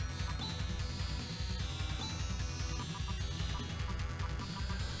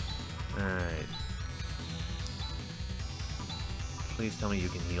 Alright. Please tell me you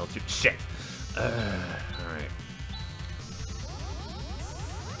can heal too. Shit. Alright.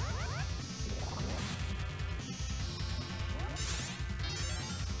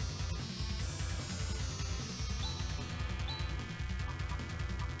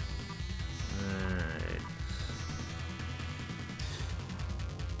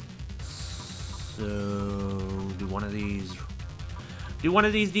 So, do one of these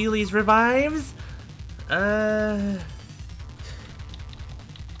dealies revives? Let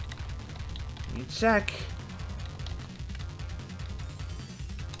me check.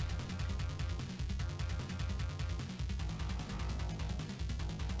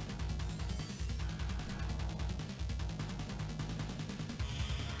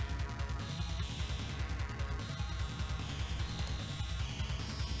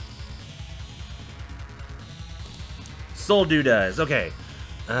 Soul Dew does. Okay.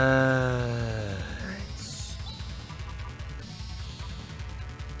 Alright.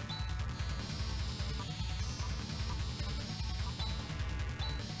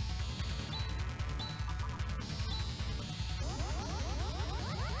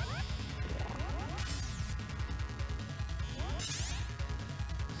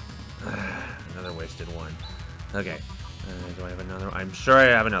 Another wasted one. Okay. Do I have another one? I'm sure I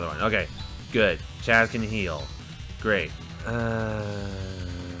have another one. Okay. Good. Chaz can heal. Great.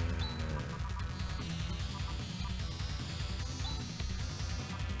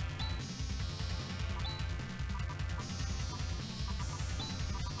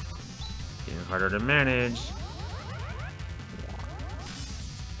 Getting harder to manage.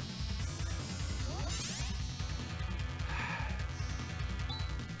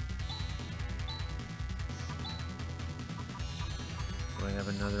 Do I have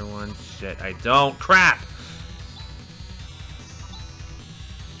another one? Shit, I don't. Crap!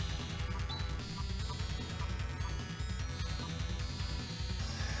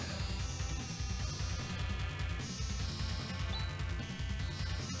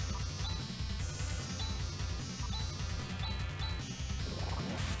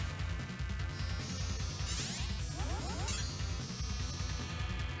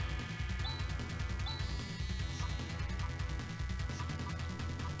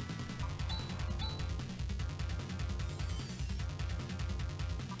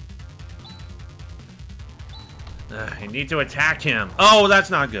 I need to attack him. Oh, that's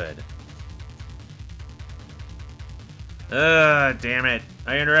not good. Damn it.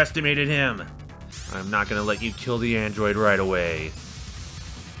 I underestimated him. I'm not gonna let you kill the android right away.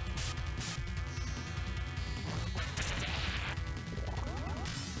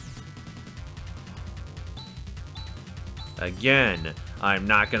 Again, I'm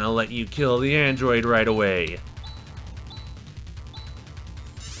not gonna let you kill the android right away.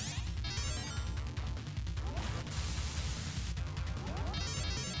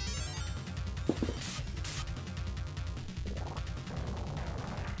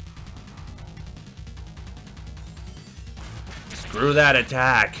 Screw that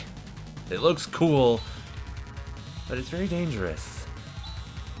attack. It looks cool, but it's very dangerous.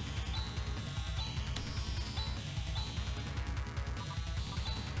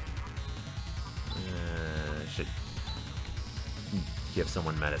 Should give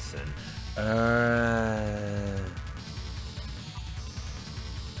someone medicine.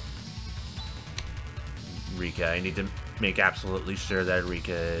 Rika, I need to make absolutely sure that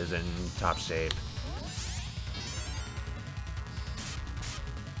Rika is in top shape.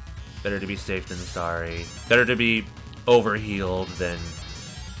 Better to be safe than sorry. Better to be over-healed than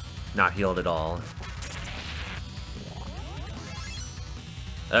not healed at all.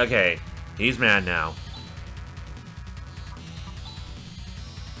 Okay, he's mad now.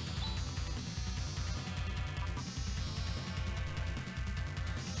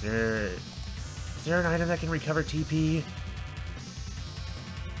 Is there an item that can recover TP?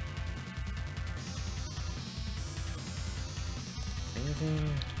 Anything?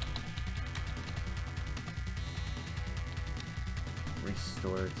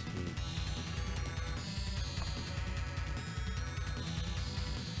 Restore TP.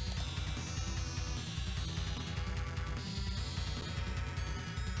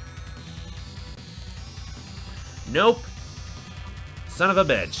 Nope. Son of a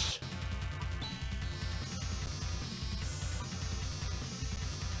bitch.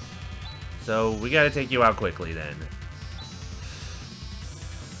 So, we gotta take you out quickly then.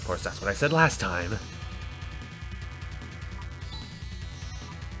 Of course, that's what I said last time.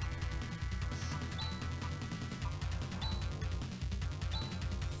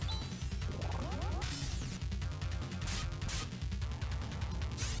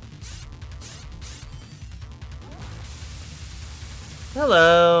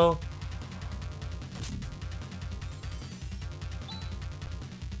 Hello.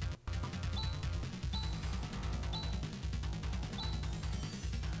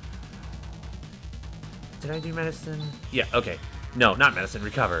 Did I do medicine? Yeah, okay. No, not medicine,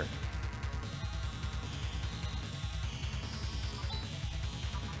 recover.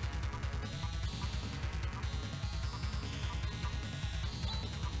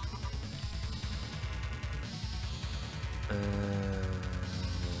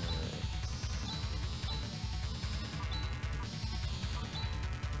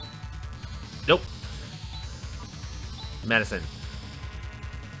 Nope. Medicine.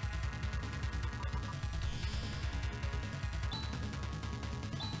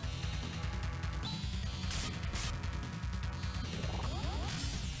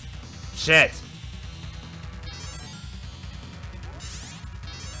 Shit.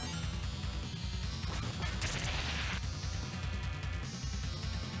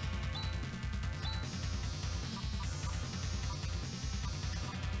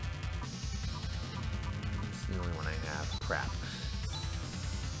 It's the only one I have. Crap.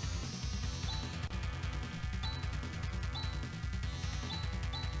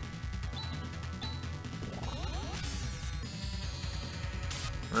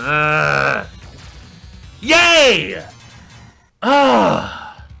 Yay!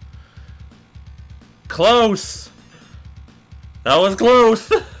 Ah! Close! That was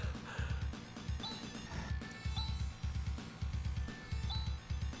close!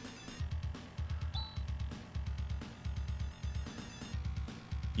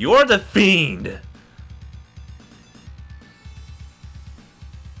 You're the fiend!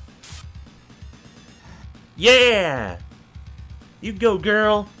 Yeah! You go,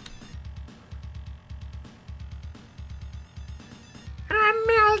 girl! I'm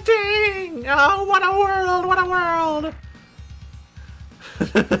melting! Oh, what a world! What a world!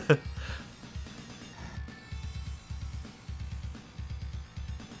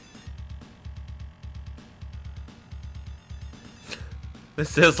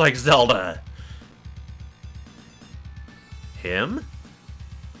 This is like Zelda. Him?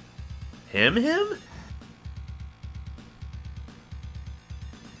 Him?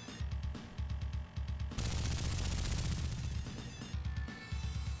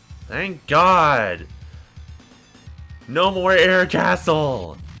 Thank God! No more air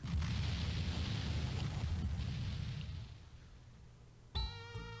castle!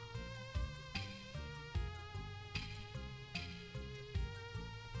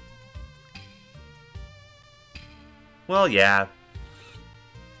 Well, yeah.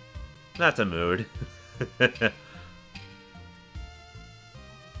 That's a mood.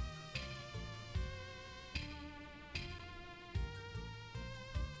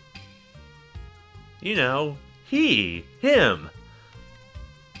 You know, him.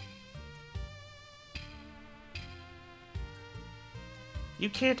 You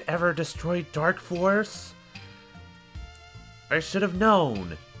can't ever destroy Dark Force. I should have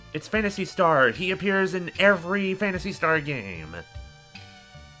known. It's Phantasy Star. He appears in every Phantasy Star game.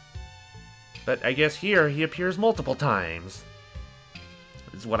 But I guess here he appears multiple times.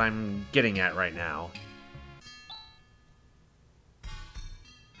 Is what I'm getting at right now.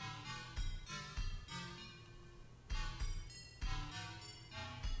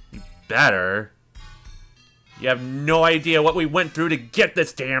 You better. You have no idea what we went through to get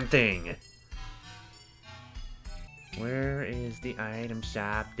this damn thing. Where is the item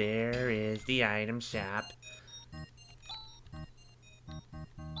shop? There is the item shop.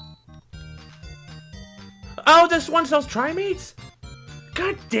 Oh, this one sells Trimates?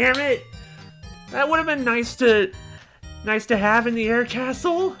 God damn it! That would have been nice to have in the air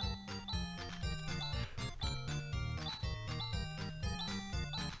castle.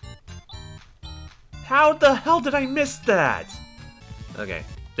 How the hell did I miss that? Okay,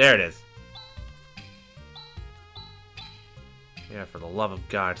 there it is. Yeah, for the love of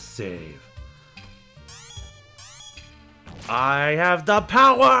God, save. I have the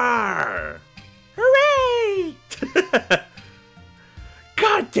power! Hooray!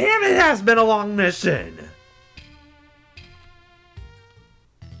 God damn it, has been a long mission!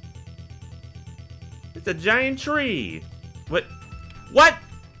 It's a giant tree. What? What?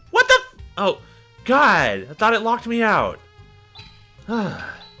 What the f— oh, God, I thought it locked me out. It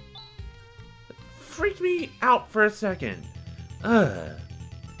freaked me out for a second.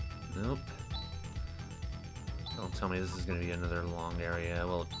 Nope. Don't tell me this is gonna be another long area.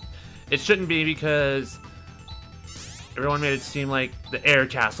 Well, it shouldn't be because everyone made it seem like the air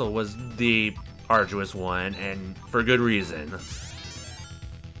castle was the arduous one, and for good reason.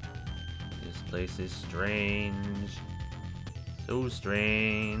 This place is strange. So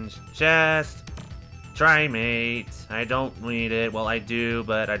strange. Chest! Trimate! I don't need it. Well, I do,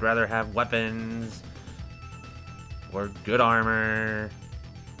 but I'd rather have weapons. Or good armor.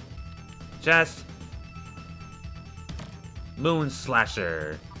 Chest. Moon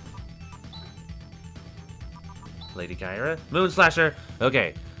Slasher. Lady Kyra. Moon Slasher.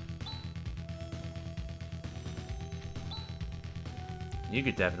 Okay. You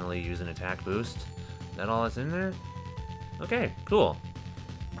could definitely use an attack boost. Is that all that's in there? Okay, cool.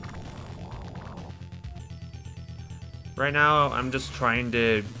 Right now, I'm just trying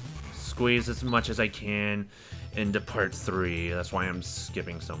to squeeze as much as I can into part 3. That's why I'm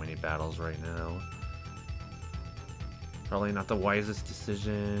skipping so many battles right now. Probably not the wisest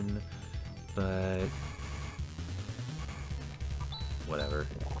decision, but whatever.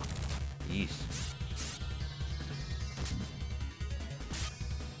 Yeesh.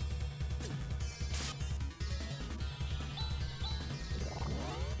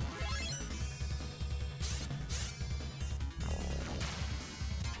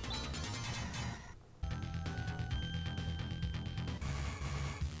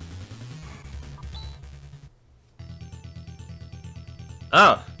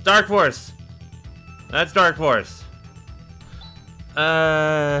 Oh, Dark Force. That's Dark Force. Alright.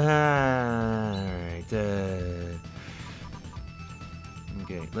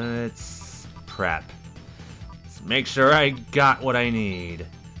 Okay, let's prep. Let's make sure I got what I need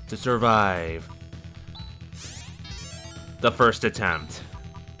to survive the first attempt.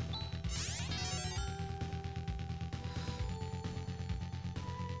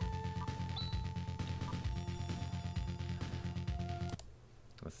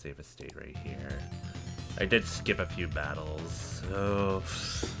 Let's save a state right here. I did skip a few battles, so...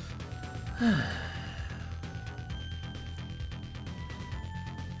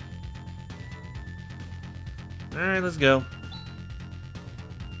 Alright, let's go.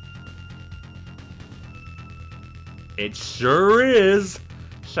 It sure is!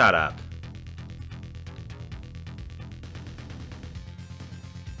 Shut up.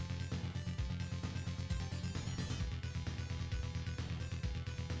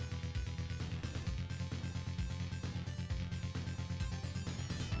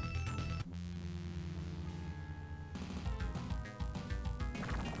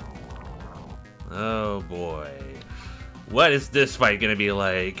 Oh boy. What is this fight gonna be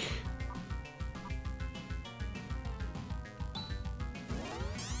like?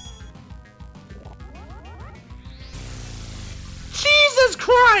 Jesus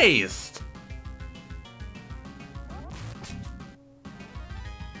Christ!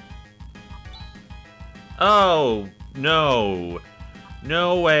 Oh, no.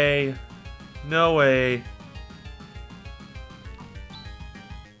 No way. No way.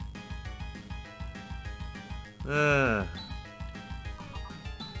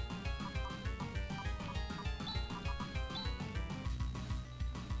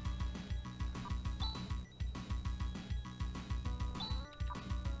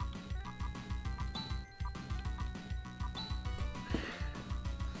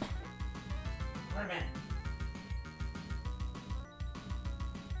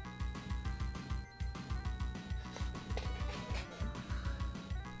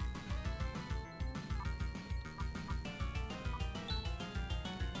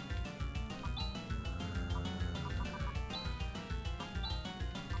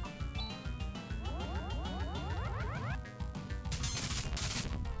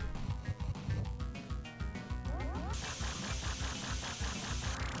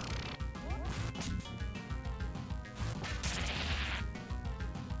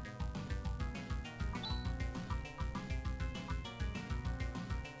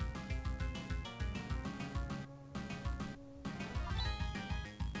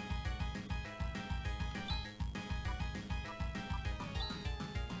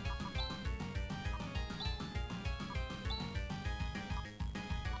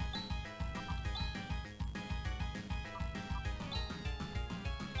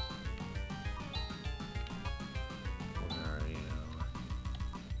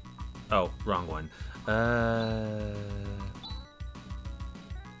 Oh, wrong one.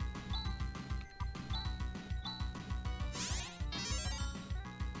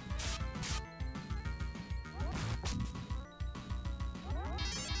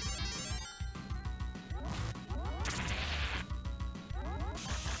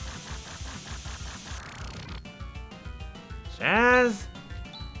 Chaz?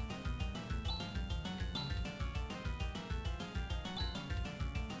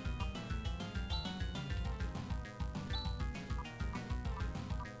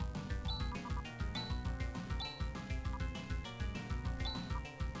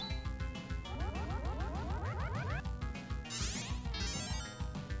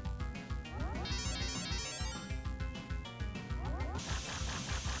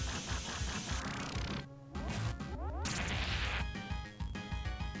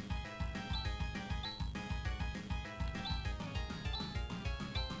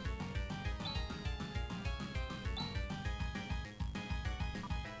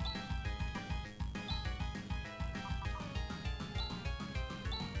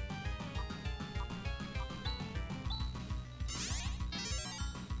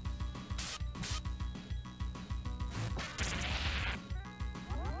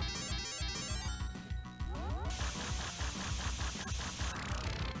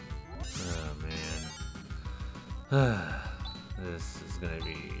 This is gonna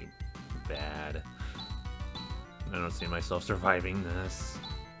be bad. I don't see myself surviving this.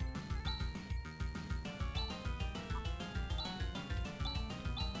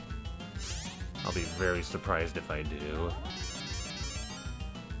 I'll be very surprised if I do.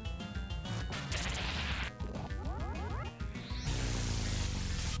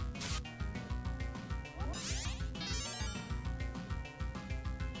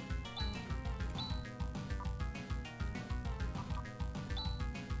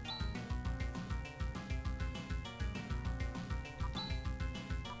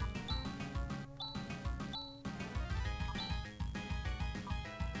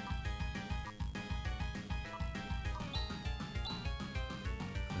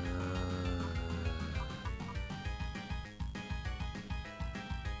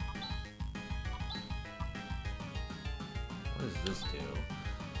 does this do?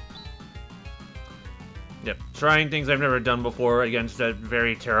 Yep, trying things I've never done before against a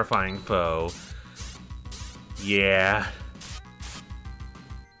very terrifying foe. Yeah.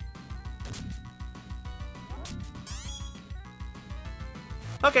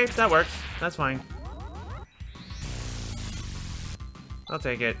 Okay, that works. That's fine. I'll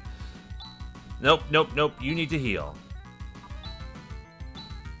take it. Nope, nope, nope. You need to heal.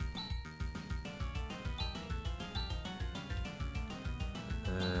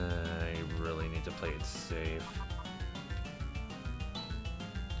 I really need to play it safe.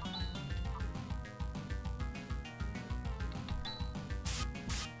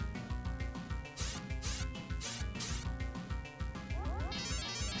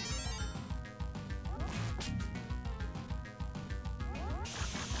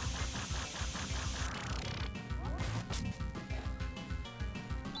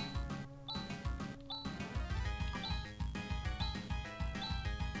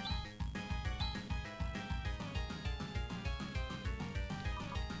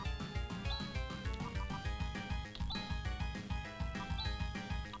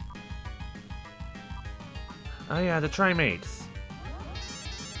 Oh yeah, the Trimates.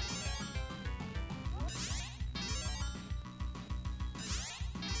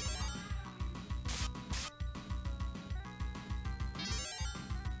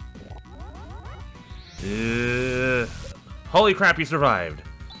 Holy crap, you survived.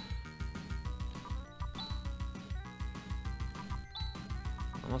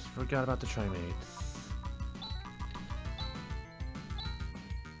 Almost forgot about the Trimates.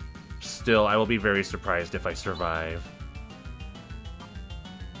 Still, I will be very surprised if I survive.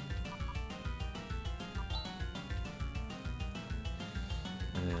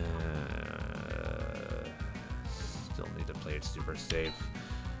 Still need to play it super safe.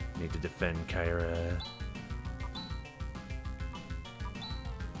 Need to defend Kyra.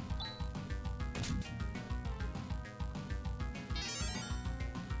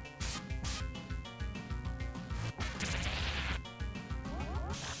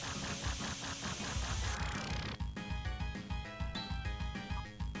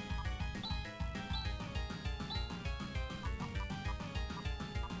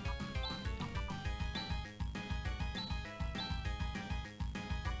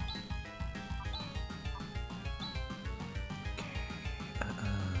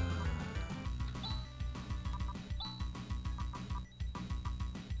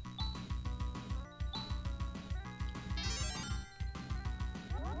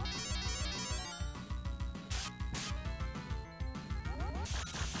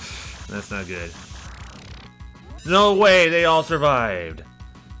 That's not good. No way, they all survived.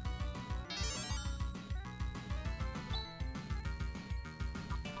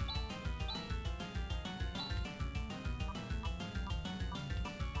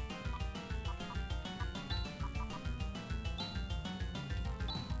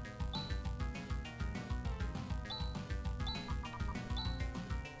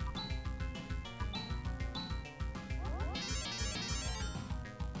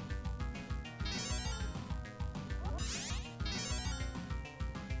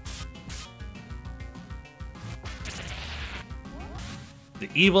 The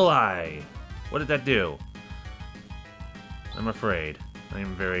evil eye. What did that do? I'm afraid. I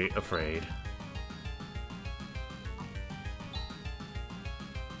am very afraid.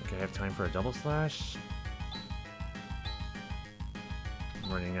 Okay, I have time for a double slash.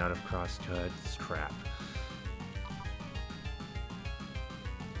 I'm running out of crosscuts. Crap.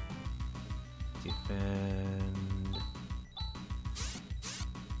 Defend.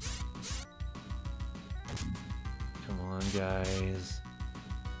 Come on, guys.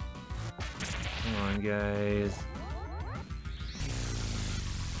 Come on, guys.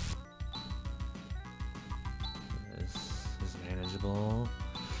 This is manageable.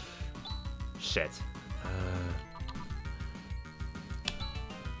 Shit.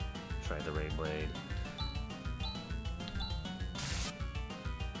 Try the Ray Blade.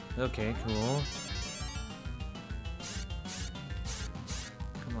 Okay, cool.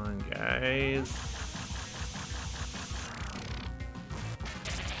 Come on, guys.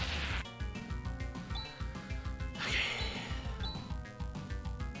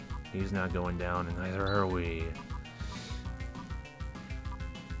 He's not going down, and neither are we.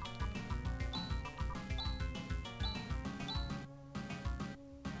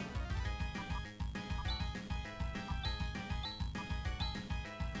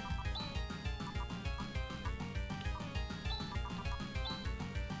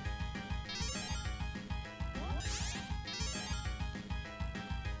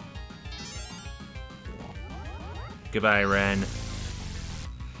 Goodbye, Ren.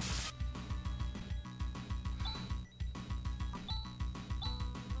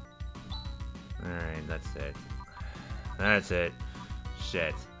 Alright, that's it. That's it.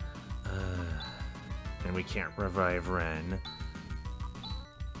 Shit. And we can't revive Ren.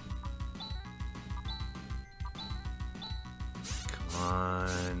 Come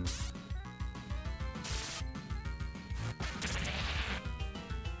on.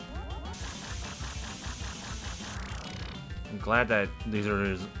 I'm glad that these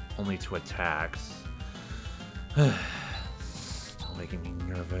are only 2 attacks. Still making me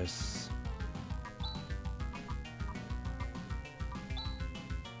nervous.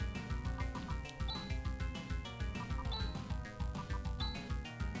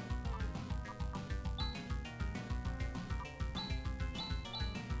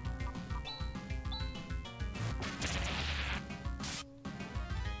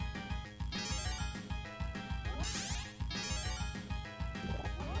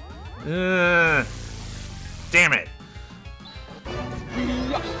 Damn it!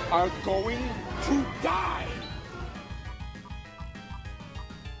 We are going to die!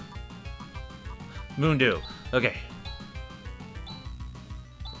 Moondew. Okay.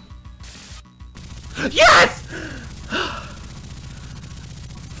 Yes!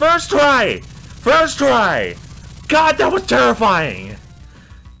 First try! First try! God, that was terrifying!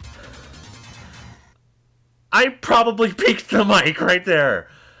 I probably peaked the mic right there.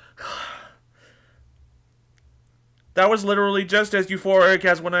 That was literally just as euphoric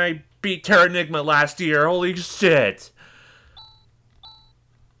as when I beat Terranigma last year. Holy shit.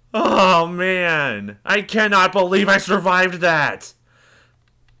 Oh, man. I cannot believe I survived that.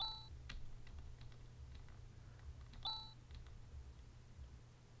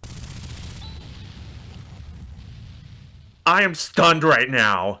 I am stunned right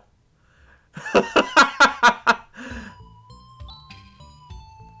now.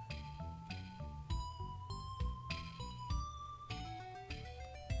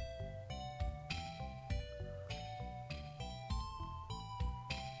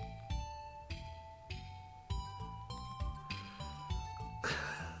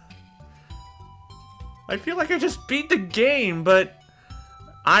 I feel like I just beat the game, but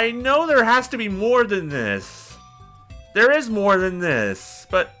I know there has to be more than this. There is more than this,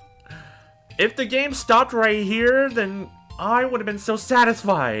 but if the game stopped right here, then I would have been so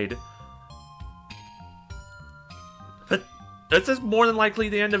satisfied. But this is more than likely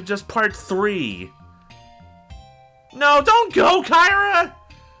the end of just part 3. No, don't go, Kyra!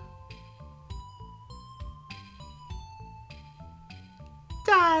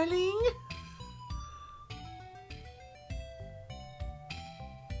 Darling?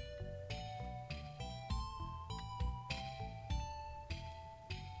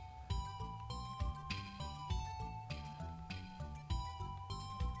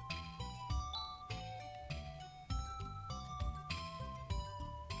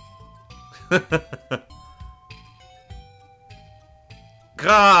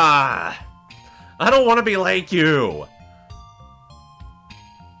 God, I don't want to be like you.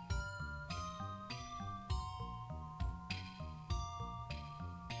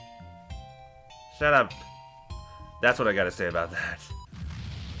 Shut up. That's what I gotta say about that.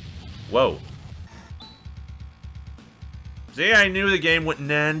 Whoa. See, I knew the game wouldn't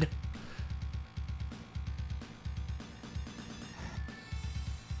end.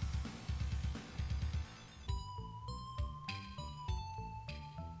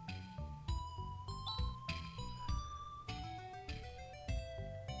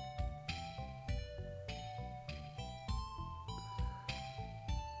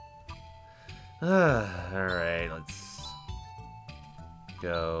 Alright, let's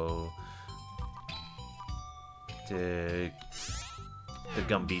go to the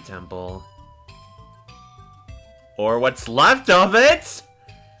Gumby Temple. Or what's left of it!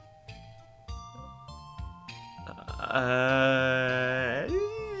 I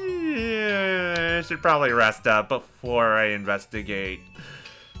should probably rest up before I investigate.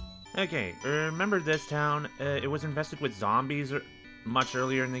 Okay, remember this town? It was infested with zombies much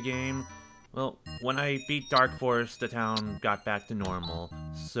earlier in the game. Well, when I beat Dark Forest, the town got back to normal.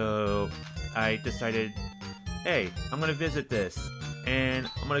 So, I decided, hey, I'm gonna visit this. And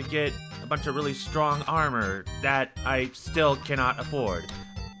I'm gonna get a bunch of really strong armor that I still cannot afford.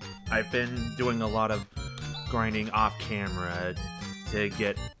 I've been doing a lot of grinding off camera to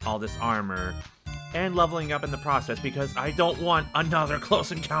get all this armor. And leveling up in the process because I don't want another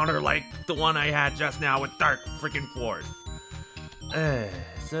close encounter like the one I had just now with Dark freaking Forest.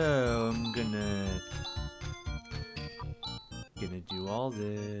 So I'm gonna do all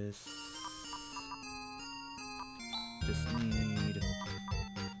this. Just need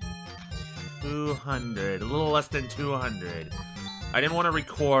 200. A little less than 200. I didn't want to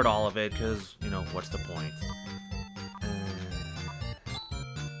record all of it because, you know, what's the point?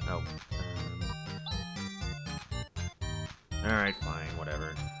 Alright, fine,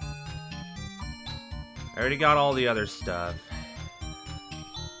 whatever. I already got all the other stuff.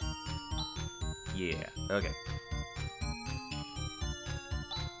 Yeah, okay.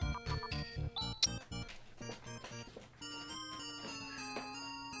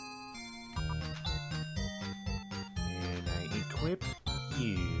 And I equip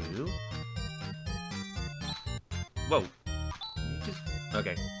you. Whoa. You just...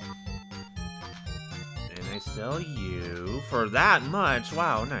 Okay. And I sell you for that much.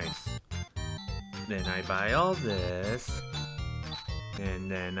 Wow, nice. Then I buy all this.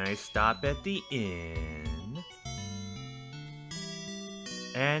 And then I stop at the inn.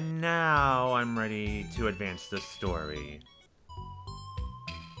 And now I'm ready to advance the story.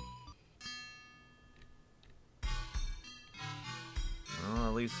 Well,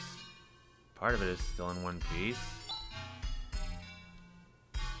 at least part of it is still in one piece.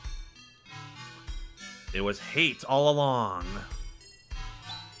 It was hate all along.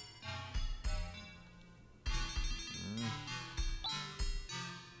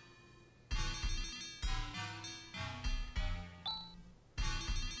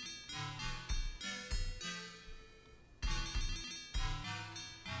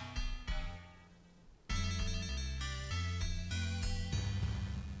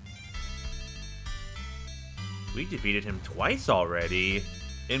 We defeated him twice already,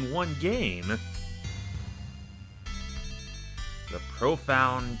 in one game. The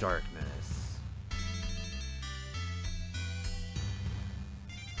Profound Darkness.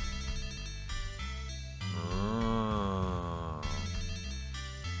 Oh.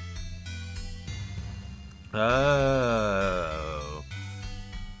 Oh.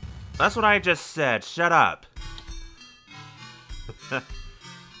 That's what I just said. Shut up.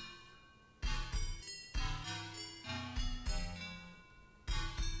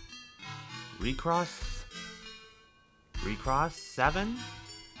 Recross? Recross 7?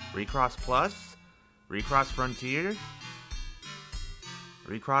 Recross Plus? Recross Frontier?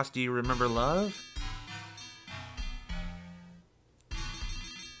 Recross Do You Remember Love?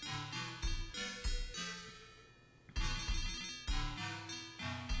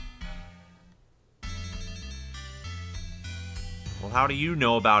 Well, how do you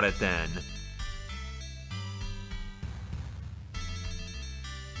know about it then?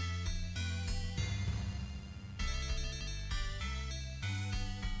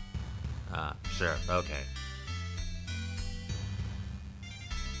 Sure, okay.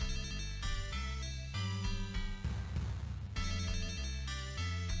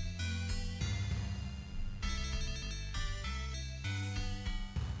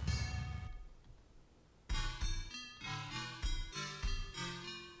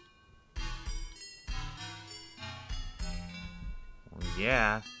 Well,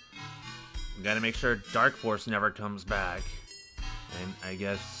 yeah. We gotta make sure Dark Force never comes back. And I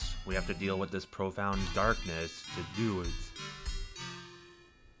guess we have to deal with this profound darkness to do it.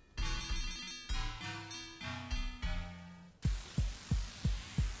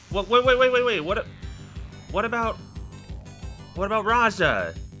 What? Wait. What about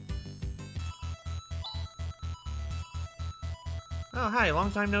Raja? Oh, hi.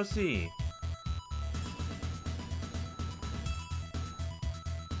 Long time no see.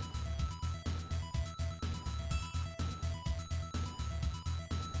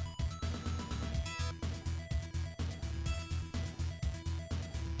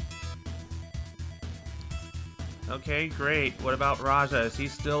 Okay, great. What about Raja? Is he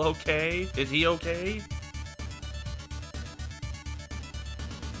still okay? Is he okay?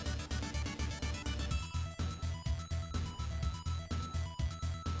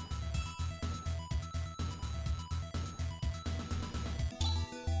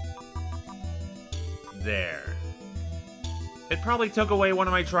 There. It probably took away one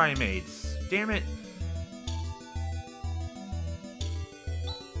of my trimates. Damn it.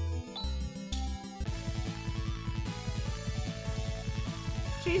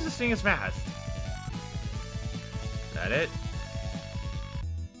 Jeez, this thing is fast. Is that it?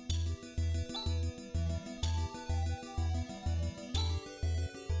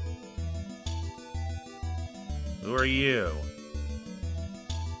 Who are you?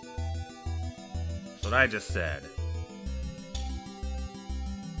 That's what I just said.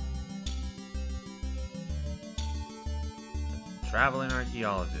 Traveling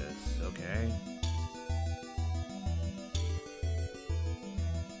archaeologist, okay.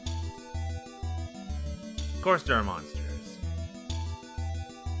 Of course there are monsters.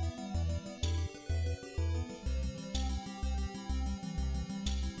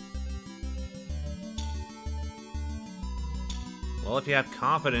 Well, if you have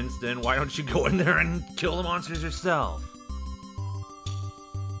confidence, then why don't you go in there and kill the monsters yourself?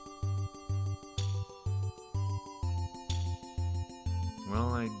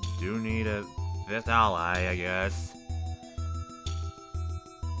 Well, I do need a 5th ally, I guess.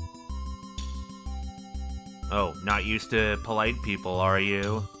 Oh, not used to polite people, are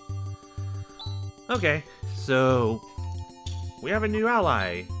you? Okay, so we have a new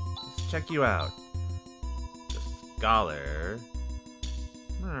ally. Let's check you out. The Scholar.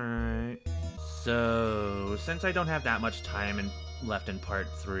 Alright. So, since I don't have that much time left in part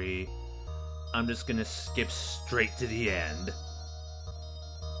 3, I'm just gonna skip straight to the end.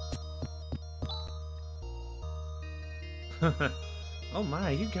 Oh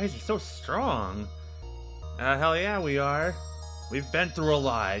my, you guys are so strong. Hell yeah, we are. We've been through a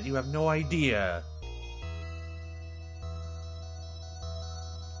lot. You have no idea.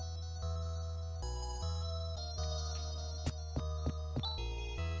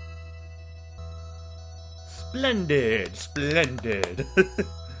 Splendid, splendid.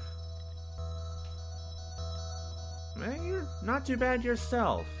 Man, you're not too bad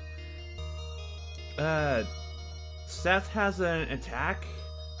yourself. Seth has an attack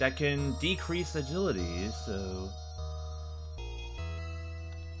that can decrease agility, so...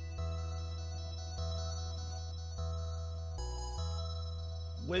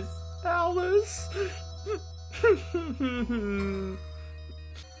 With Alice? This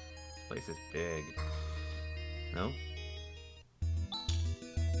place is big. No?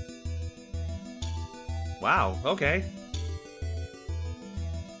 Wow, okay.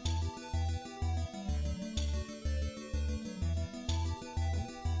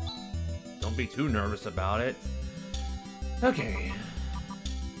 Don't be too nervous about it. Okay.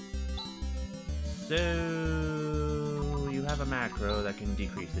 So... you have a macro that can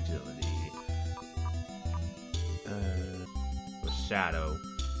decrease agility. Shadow.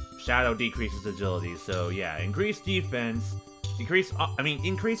 Shadow decreases agility, so yeah, increase defense, increase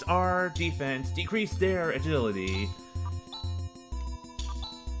our defense, decrease their agility.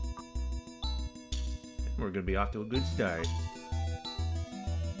 We're gonna be off to a good start.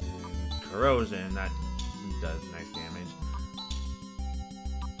 And corrosion, that does nice damage.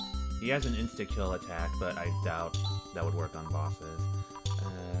 He has an insta-kill attack, but I doubt that would work on bosses.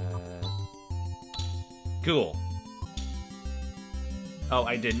 Cool. Oh,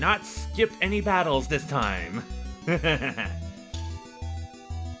 I did not skip any battles this time.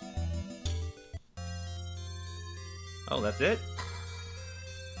 Oh, that's it?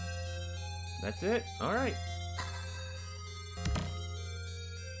 That's it? Alright.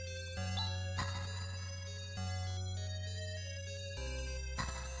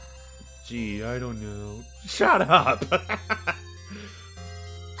 Gee, I don't know. Shut up!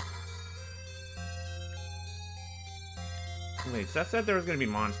 Wait, Seth said there was gonna be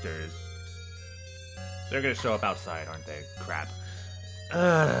monsters. They're gonna show up outside, aren't they? Crap.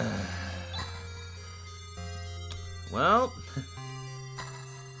 Well...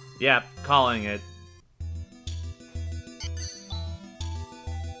 Yep, calling it.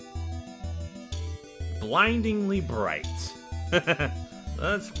 Blindingly bright.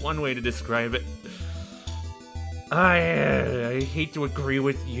 That's one way to describe it. I hate to agree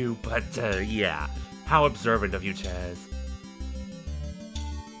with you, but yeah. How observant of you, Chaz.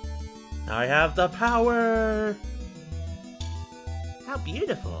 I have the power! How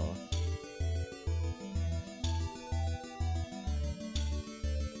beautiful.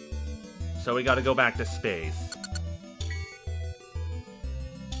 So we gotta go back to space.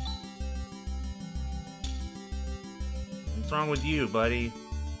 What's wrong with you, buddy?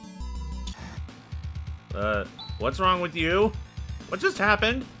 What's wrong with you? What just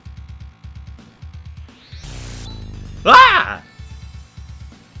happened? Ah!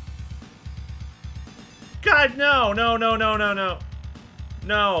 God, no, no, no, no, no, no.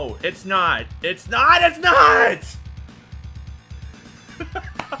 No, it's not. It's not, it's not!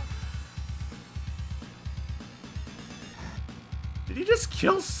 Did he just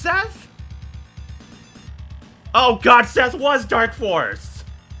kill Seth? Oh god, Seth was Dark Force!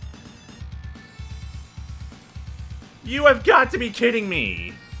 You have got to be kidding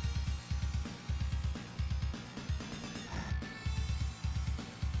me!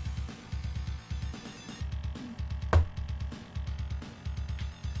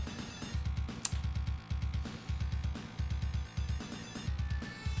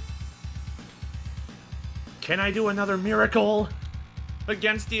 Can I do another miracle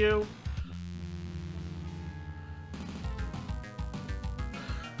against you?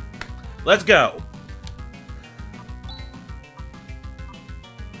 Let's go.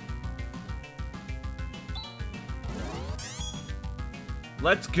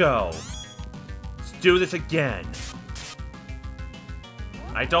 Let's go. Let's do this again.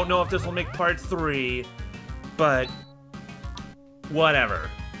 I don't know if this will make part 3, but whatever.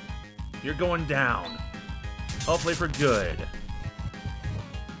 You're going down. Hopefully for good.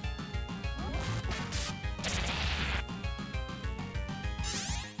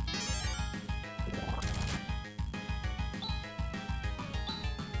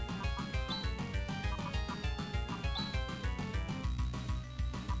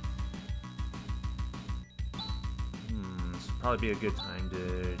 This would probably be a good time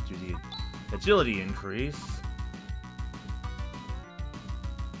to do the agility increase.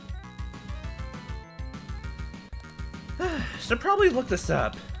 Should probably look this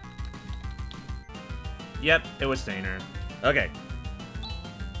up. Yep, it was Stainer. Okay.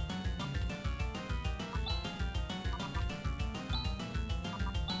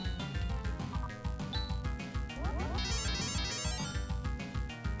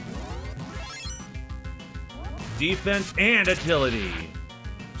 Defense and agility.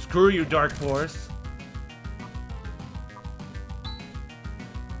 Screw you, Dark Force.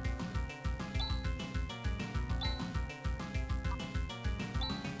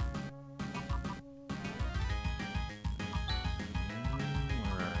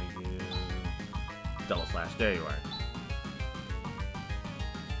 Where are you? Double slash. There you are.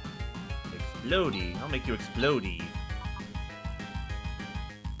 Explodey. I'll make you explodey.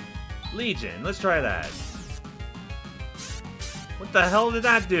 Legion. Let's try that. What the hell did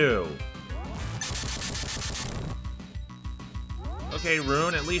that do? Okay,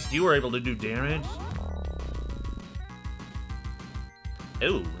 Rune, at least you were able to do damage.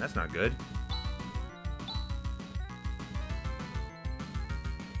 Ooh, that's not good.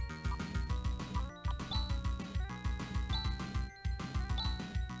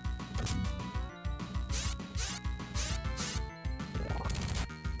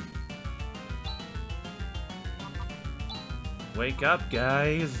 Wake up,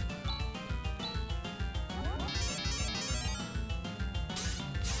 guys.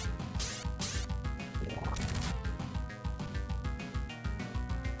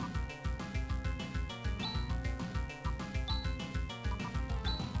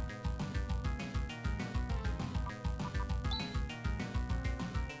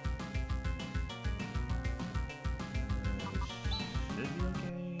 Should be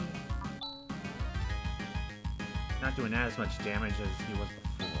okay. Not doing as much damage as he was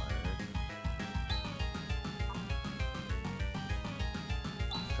before.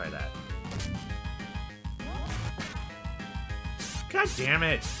 Let's try that. God damn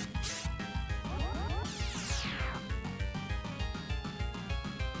it!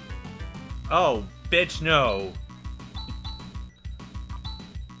 Oh, bitch, no.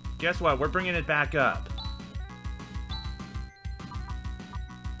 Guess what? We're bringing it back up.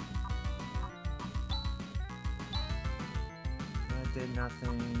 That did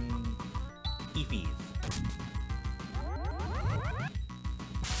nothing. Eefies.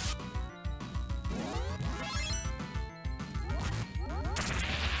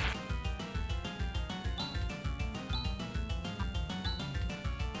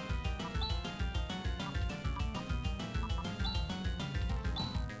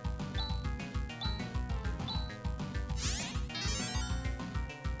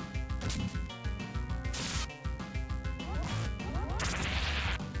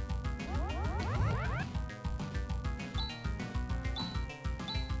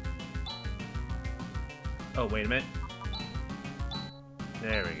 Oh, wait a minute.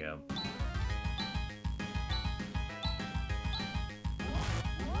 There we go.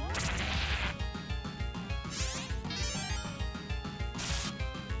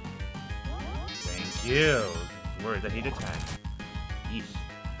 Thank you. Worried that he'd attack. Yeesh.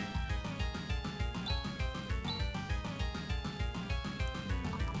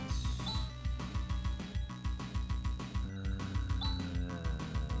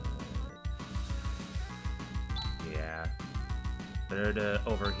 Yeah. Better to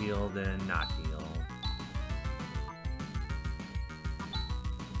overheal than not heal.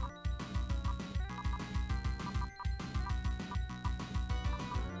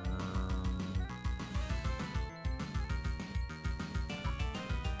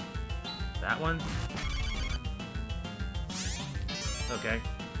 That one? Okay.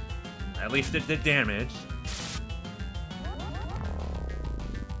 At least it did damage.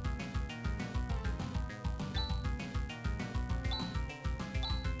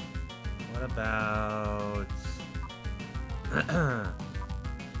 What about...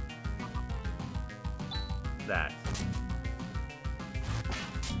 that?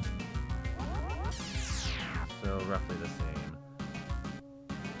 So, roughly the same.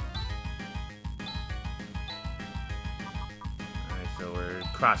 Alright, so we're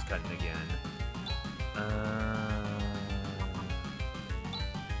cross-cutting again. No.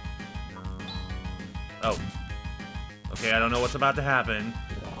 Oh. Okay, I don't know what's about to happen.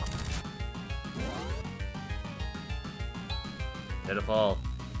 Hit a fall.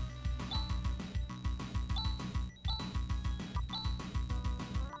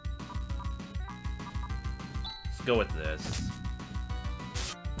 Let's go with this.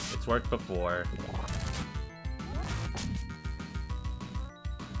 It's worked before.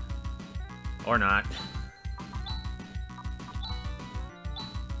 Or not.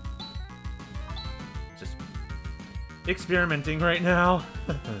 Just experimenting right now.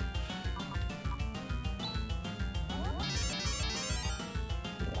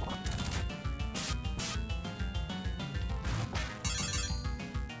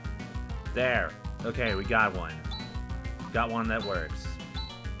 There. Okay, we got one. Got one that works.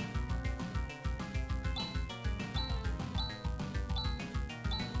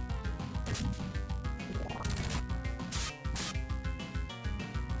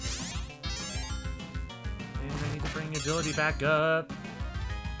 And I need to bring agility back up.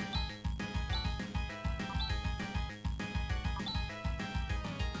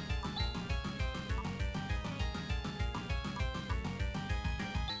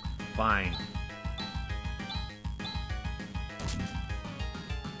 Fine.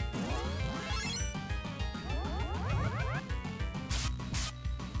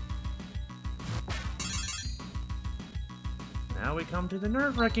 Now we come to the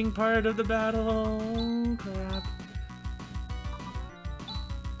nerve-wracking part of the battle. Crap.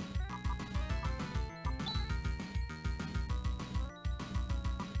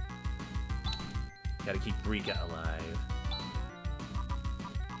 Gotta keep Rika alive.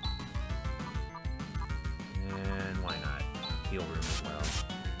 And why not? Heal room as well.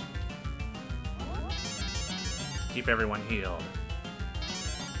 Keep everyone healed.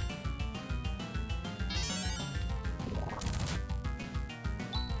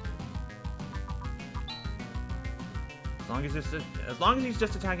 As long as he's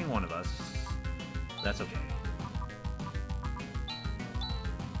just attacking one of us, that's okay.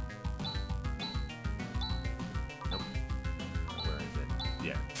 Nope. Where is it?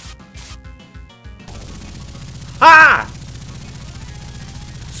 Yeah. Ha!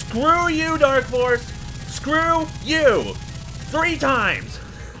 Screw you, Dark Force! Screw you! 3 times!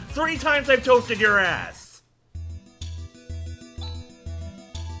 3 times I've toasted your ass!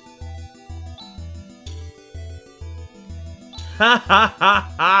 Ha ha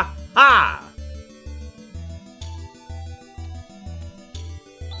ha ha ha!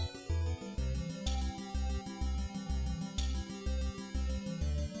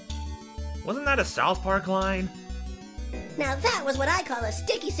 Wasn't that a South Park line? Now that was what I call a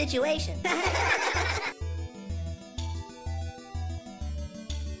sticky situation.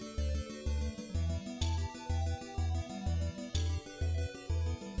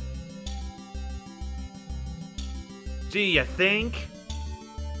 Gee, you think?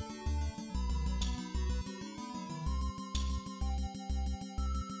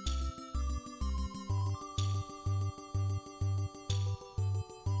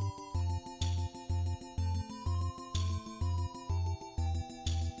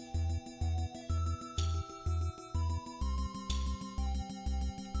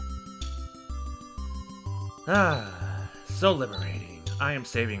 Ah, so liberating. I am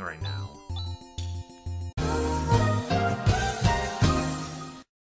saving right now.